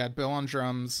concert, you had Bill on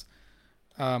drums.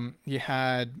 You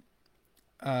had,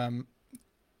 um,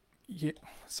 you,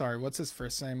 sorry, what's his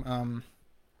first name?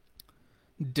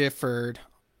 Difford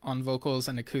on vocals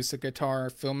and acoustic guitar.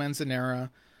 Phil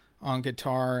Manzanera on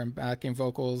guitar and backing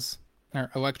vocals,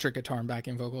 or electric guitar and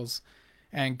backing vocals,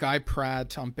 and Guy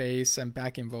Pratt on bass and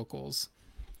backing vocals.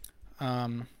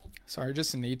 Sorry, I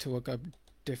just need to look up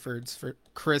Difford's for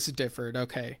Chris Difford.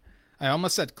 Okay, I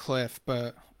almost said Cliff,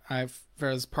 but there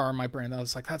was part of my brain that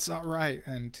was like, that's not right,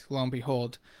 and lo and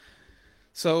behold.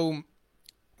 So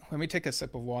let me take a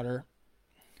sip of water.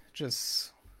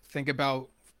 Just think about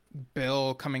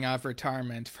Bill coming out of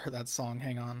retirement for that song.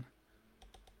 Hang on.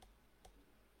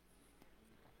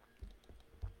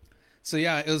 So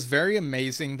yeah, it was very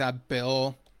amazing that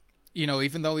Bill,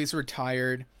 even though he's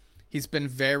retired, he's been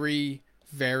very,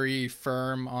 very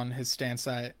firm on his stance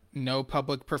that no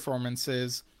public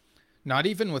performances, not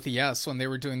even with Yes when they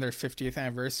were doing their 50th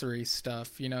anniversary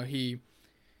stuff. He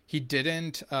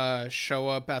didn't show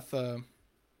up at the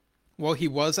well, he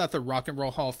was at the Rock and Roll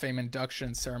Hall of Fame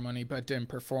induction ceremony, but didn't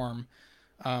perform.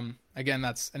 Again,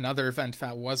 that's another event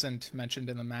that wasn't mentioned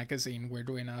in the magazine,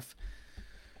 weirdly enough.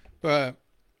 But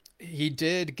he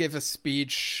did give a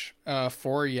speech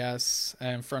for Yes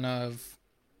in front of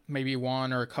maybe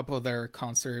one or a couple of their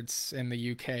concerts in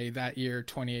the UK that year,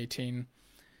 2018.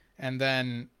 And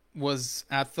then was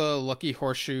at the Lucky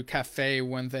Horseshoe Cafe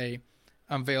when they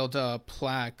unveiled a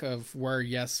plaque of where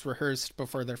Yes rehearsed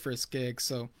before their first gig.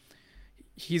 So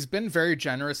he's been very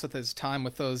generous with his time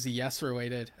with those Yes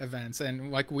related events.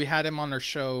 And like we had him on our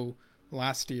show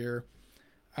last year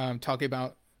talking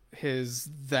about his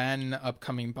then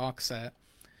upcoming box set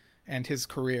and his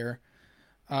career.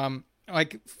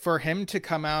 Like for him to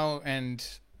come out and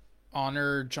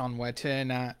honor John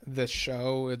Wetton at this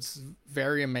show, it's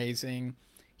very amazing.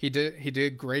 He did a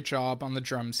great job on the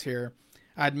drums here.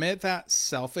 I admit that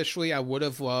selfishly I would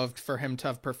have loved for him to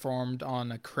have performed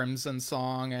on a Crimson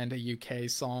song and a UK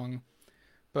song,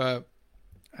 but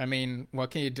I mean, what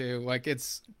can you do? Like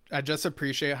I just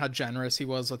appreciate how generous he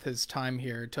was with his time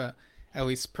here to at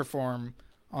least perform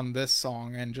on this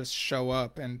song and just show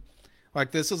up. And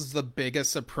like this was the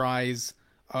biggest surprise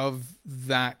of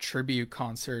that tribute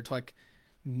concert. Like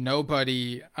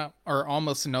nobody or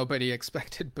almost nobody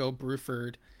expected Bill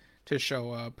Bruford to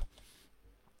show up.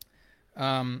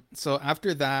 So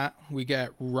after that we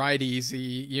get Ride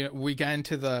Easy. We get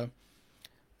into the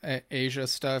Asia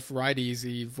stuff. Ride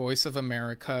Easy, Voice of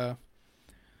America,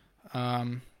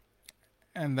 and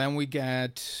then we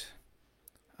get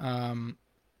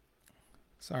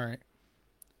sorry.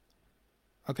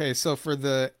 Okay, so for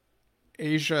the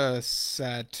Asia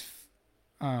set,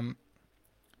 all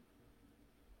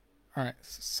right,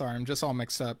 sorry, I'm just all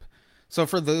mixed up. So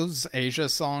for those Asia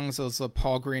songs, it was the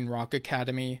Paul Green Rock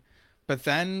Academy. But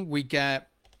then we get,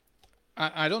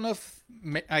 I don't know if,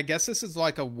 I guess this is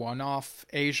like a one-off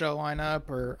Asia lineup,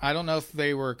 or I don't know if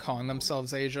they were calling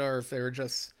themselves Asia or if they were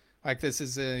just like, this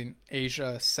is an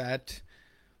Asia set.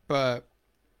 But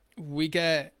we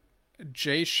get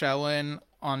Jay Shellen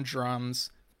on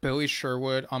drums, Billy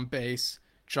Sherwood on bass,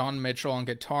 John Mitchell on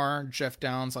guitar, Jeff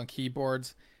Downs on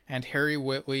keyboards, and Harry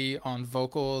Whitley on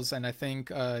vocals, and I think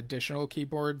additional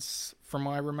keyboards from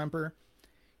what I remember.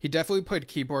 He definitely played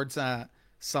keyboards at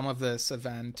some of this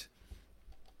event.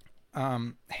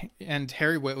 And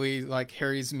Harry Whitley, like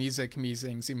Harry's Music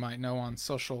Musings, you might know on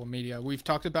social media. We've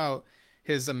talked about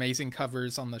his amazing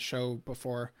covers on the show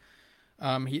before.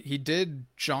 He did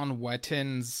John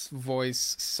Wetton's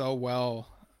voice so well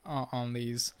on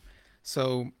these.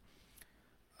 So,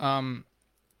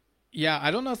 yeah,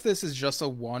 I don't know if this is just a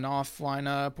one-off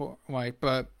lineup,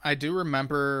 but I do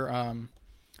remember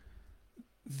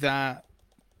that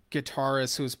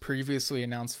guitarist who was previously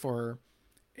announced for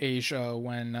Asia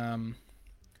when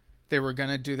they were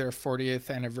gonna do their 40th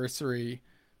anniversary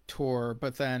tour,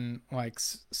 but then like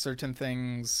certain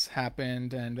things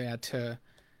happened and they had to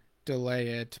delay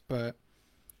it. But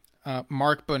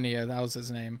Mark Bonilla, that was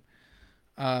his name.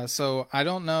 So I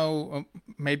don't know,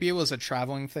 maybe it was a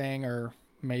traveling thing, or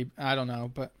maybe I don't know,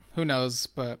 but who knows.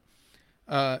 But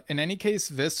in any case,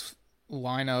 this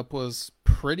lineup was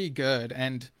pretty good,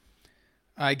 and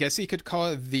I guess you could call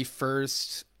it the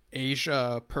first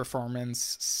Asia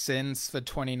performance since the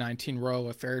 2019 Royal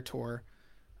Affair tour,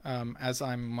 as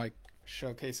I'm like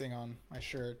showcasing on my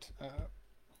shirt.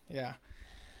 Yeah.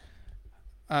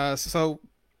 So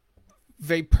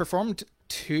they performed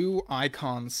two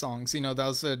Icon songs. You know, that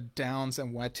was a Downs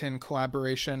and Wetton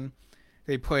collaboration.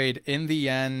 They played In the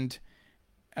End,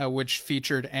 which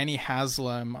featured Annie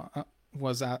Haslam,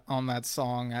 on that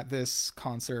song at this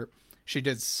concert. She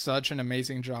did such an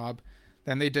amazing job.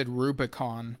 Then they did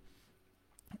Rubicon,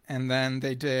 and then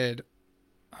they did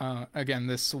again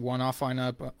this one-off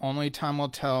lineup: Only Time Will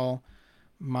Tell,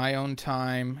 My Own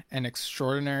Time, An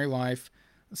Extraordinary Life,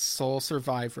 Soul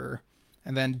Survivor.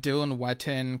 And then Dylan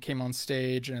Wetton came on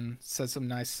stage and said some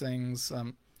nice things,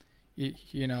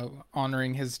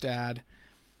 honoring his dad.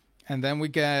 And then we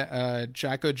get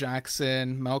Jacko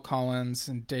Jackson, Mel Collins,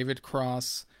 and David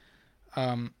Cross.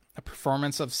 A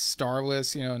performance of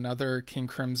Starless, another King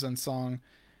Crimson song.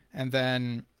 And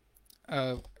then,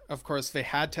 of course, they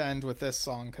had to end with this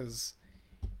song because,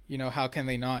 how can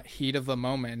they not? Heat of the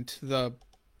Moment, the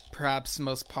perhaps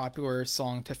most popular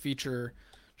song to feature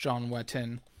John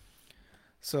Wetton.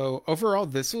 So overall,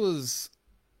 this was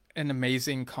an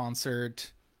amazing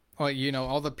concert.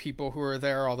 All the people who were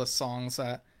there, all the songs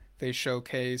that they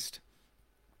showcased.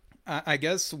 I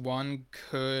guess one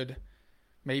could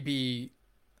maybe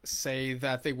say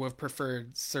that they would have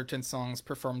preferred certain songs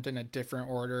performed in a different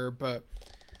order, but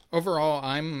overall,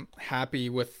 I'm happy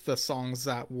with the songs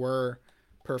that were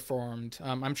performed.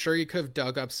 I'm sure you could have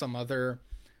dug up some other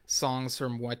songs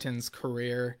from Wetton's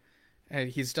career.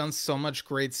 He's done so much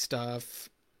great stuff,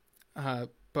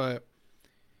 but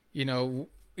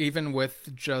even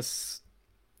with just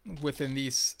within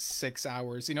these 6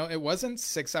 hours, it wasn't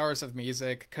 6 hours of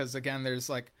music because again, there's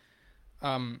like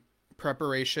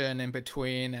preparation in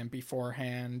between and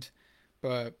beforehand,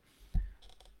 but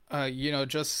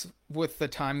just with the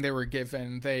time they were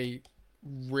given, they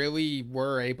really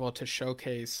were able to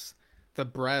showcase the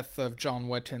breadth of John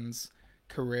Wetton's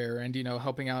career and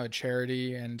helping out a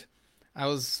charity, and I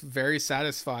was very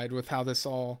satisfied with how this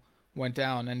all went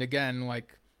down. And again,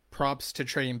 like, props to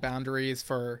Trading Boundaries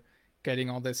for getting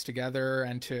all this together,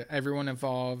 and to everyone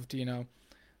involved,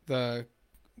 the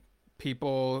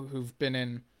people who've been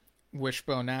in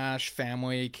Wishbone Ash,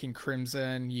 Family, King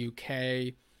Crimson,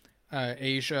 UK,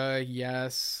 Asia,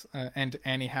 yes, and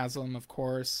Annie Haslam, of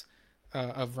course,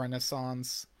 of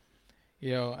Renaissance.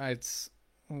 It's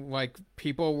like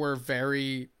people were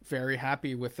very, very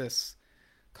happy with this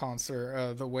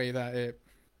concert, the way that it,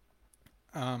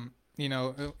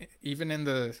 even in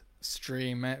the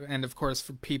stream, and of course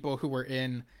for people who were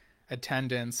in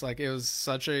attendance, like, it was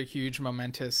such a huge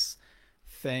momentous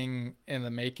thing in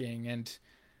the making. And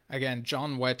again,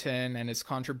 John Wetton and his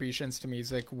contributions to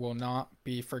music will not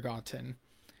be forgotten.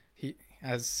 He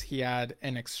had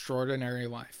an extraordinary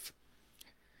life.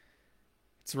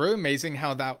 It's really amazing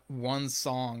how that one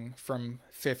song from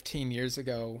 15 years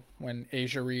ago, when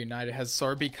Asia Reunited, has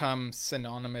sort of become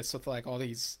synonymous with like all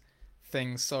these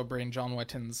things celebrating John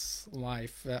Wetton's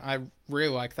life. I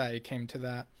really like that it came to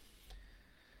that.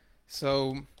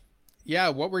 So yeah,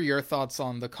 what were your thoughts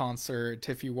on the concert,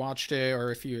 if you watched it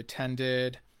or if you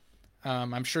attended?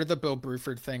 I'm sure the Bill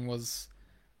Bruford thing was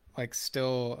like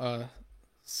still a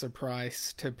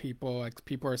surprise to people. Like,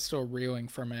 people are still reeling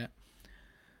from it.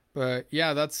 But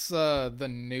yeah, that's the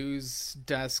news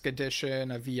desk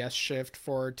edition of Yes Shift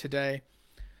for today.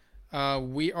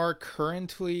 We are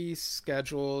currently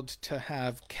scheduled to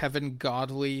have Kevin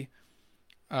Godley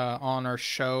on our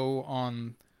show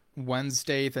on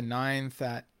Wednesday the 9th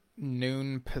at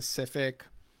noon Pacific.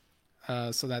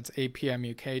 So that's 8 p.m.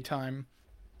 UK time.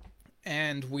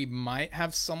 And we might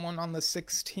have someone on the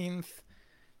 16th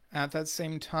at that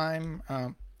same time.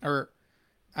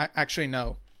 Actually,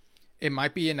 no. It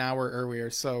might be an hour earlier.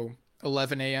 So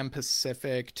 11 a.m.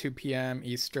 Pacific, 2 p.m.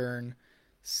 Eastern,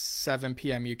 7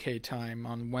 p.m. UK time.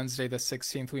 On Wednesday the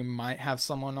 16th, we might have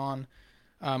someone on.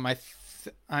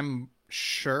 I'm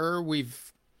sure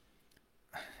we've...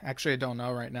 Actually, I don't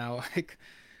know right now. Like,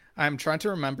 I'm trying to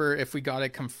remember if we got it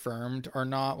confirmed or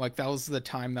not. Like, that was the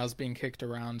time that was being kicked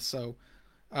around. So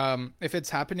if it's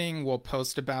happening, we'll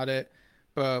post about it.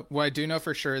 But what I do know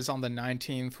for sure is on the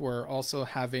 19th, we're also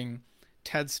having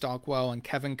Ted Stockwell and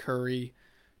Kevin Curry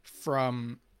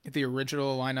from the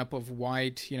original lineup of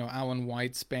White, Alan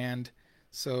White's band.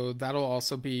 So that'll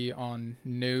also be on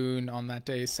noon on that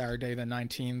day, Saturday the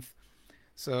 19th.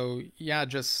 So yeah,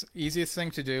 just easiest thing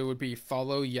to do would be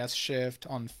follow Yes Shift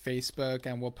on Facebook,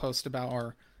 and we'll post about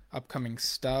our upcoming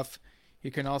stuff. You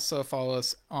can also follow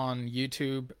us on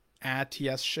YouTube at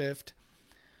Yes Shift.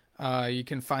 You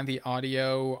can find the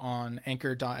audio on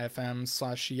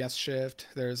anchor.fm/yesshift.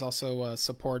 There's also a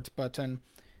support button,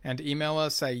 and email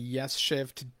us at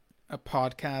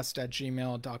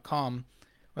yesshiftpodcast@gmail.com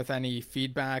with any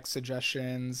feedback,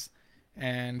 suggestions,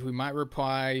 and we might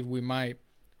reply. We might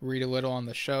read a little on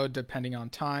the show depending on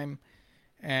time.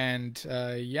 And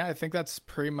yeah, I think that's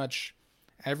pretty much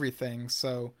everything.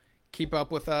 So keep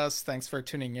up with us. Thanks for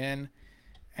tuning in.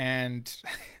 And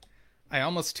I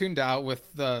almost tuned out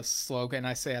with the slogan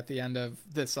I say at the end of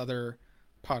this other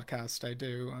podcast I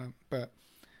do. But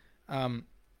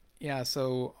yeah,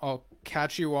 so I'll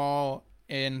catch you all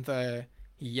in the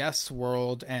yes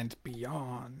world and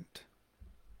beyond.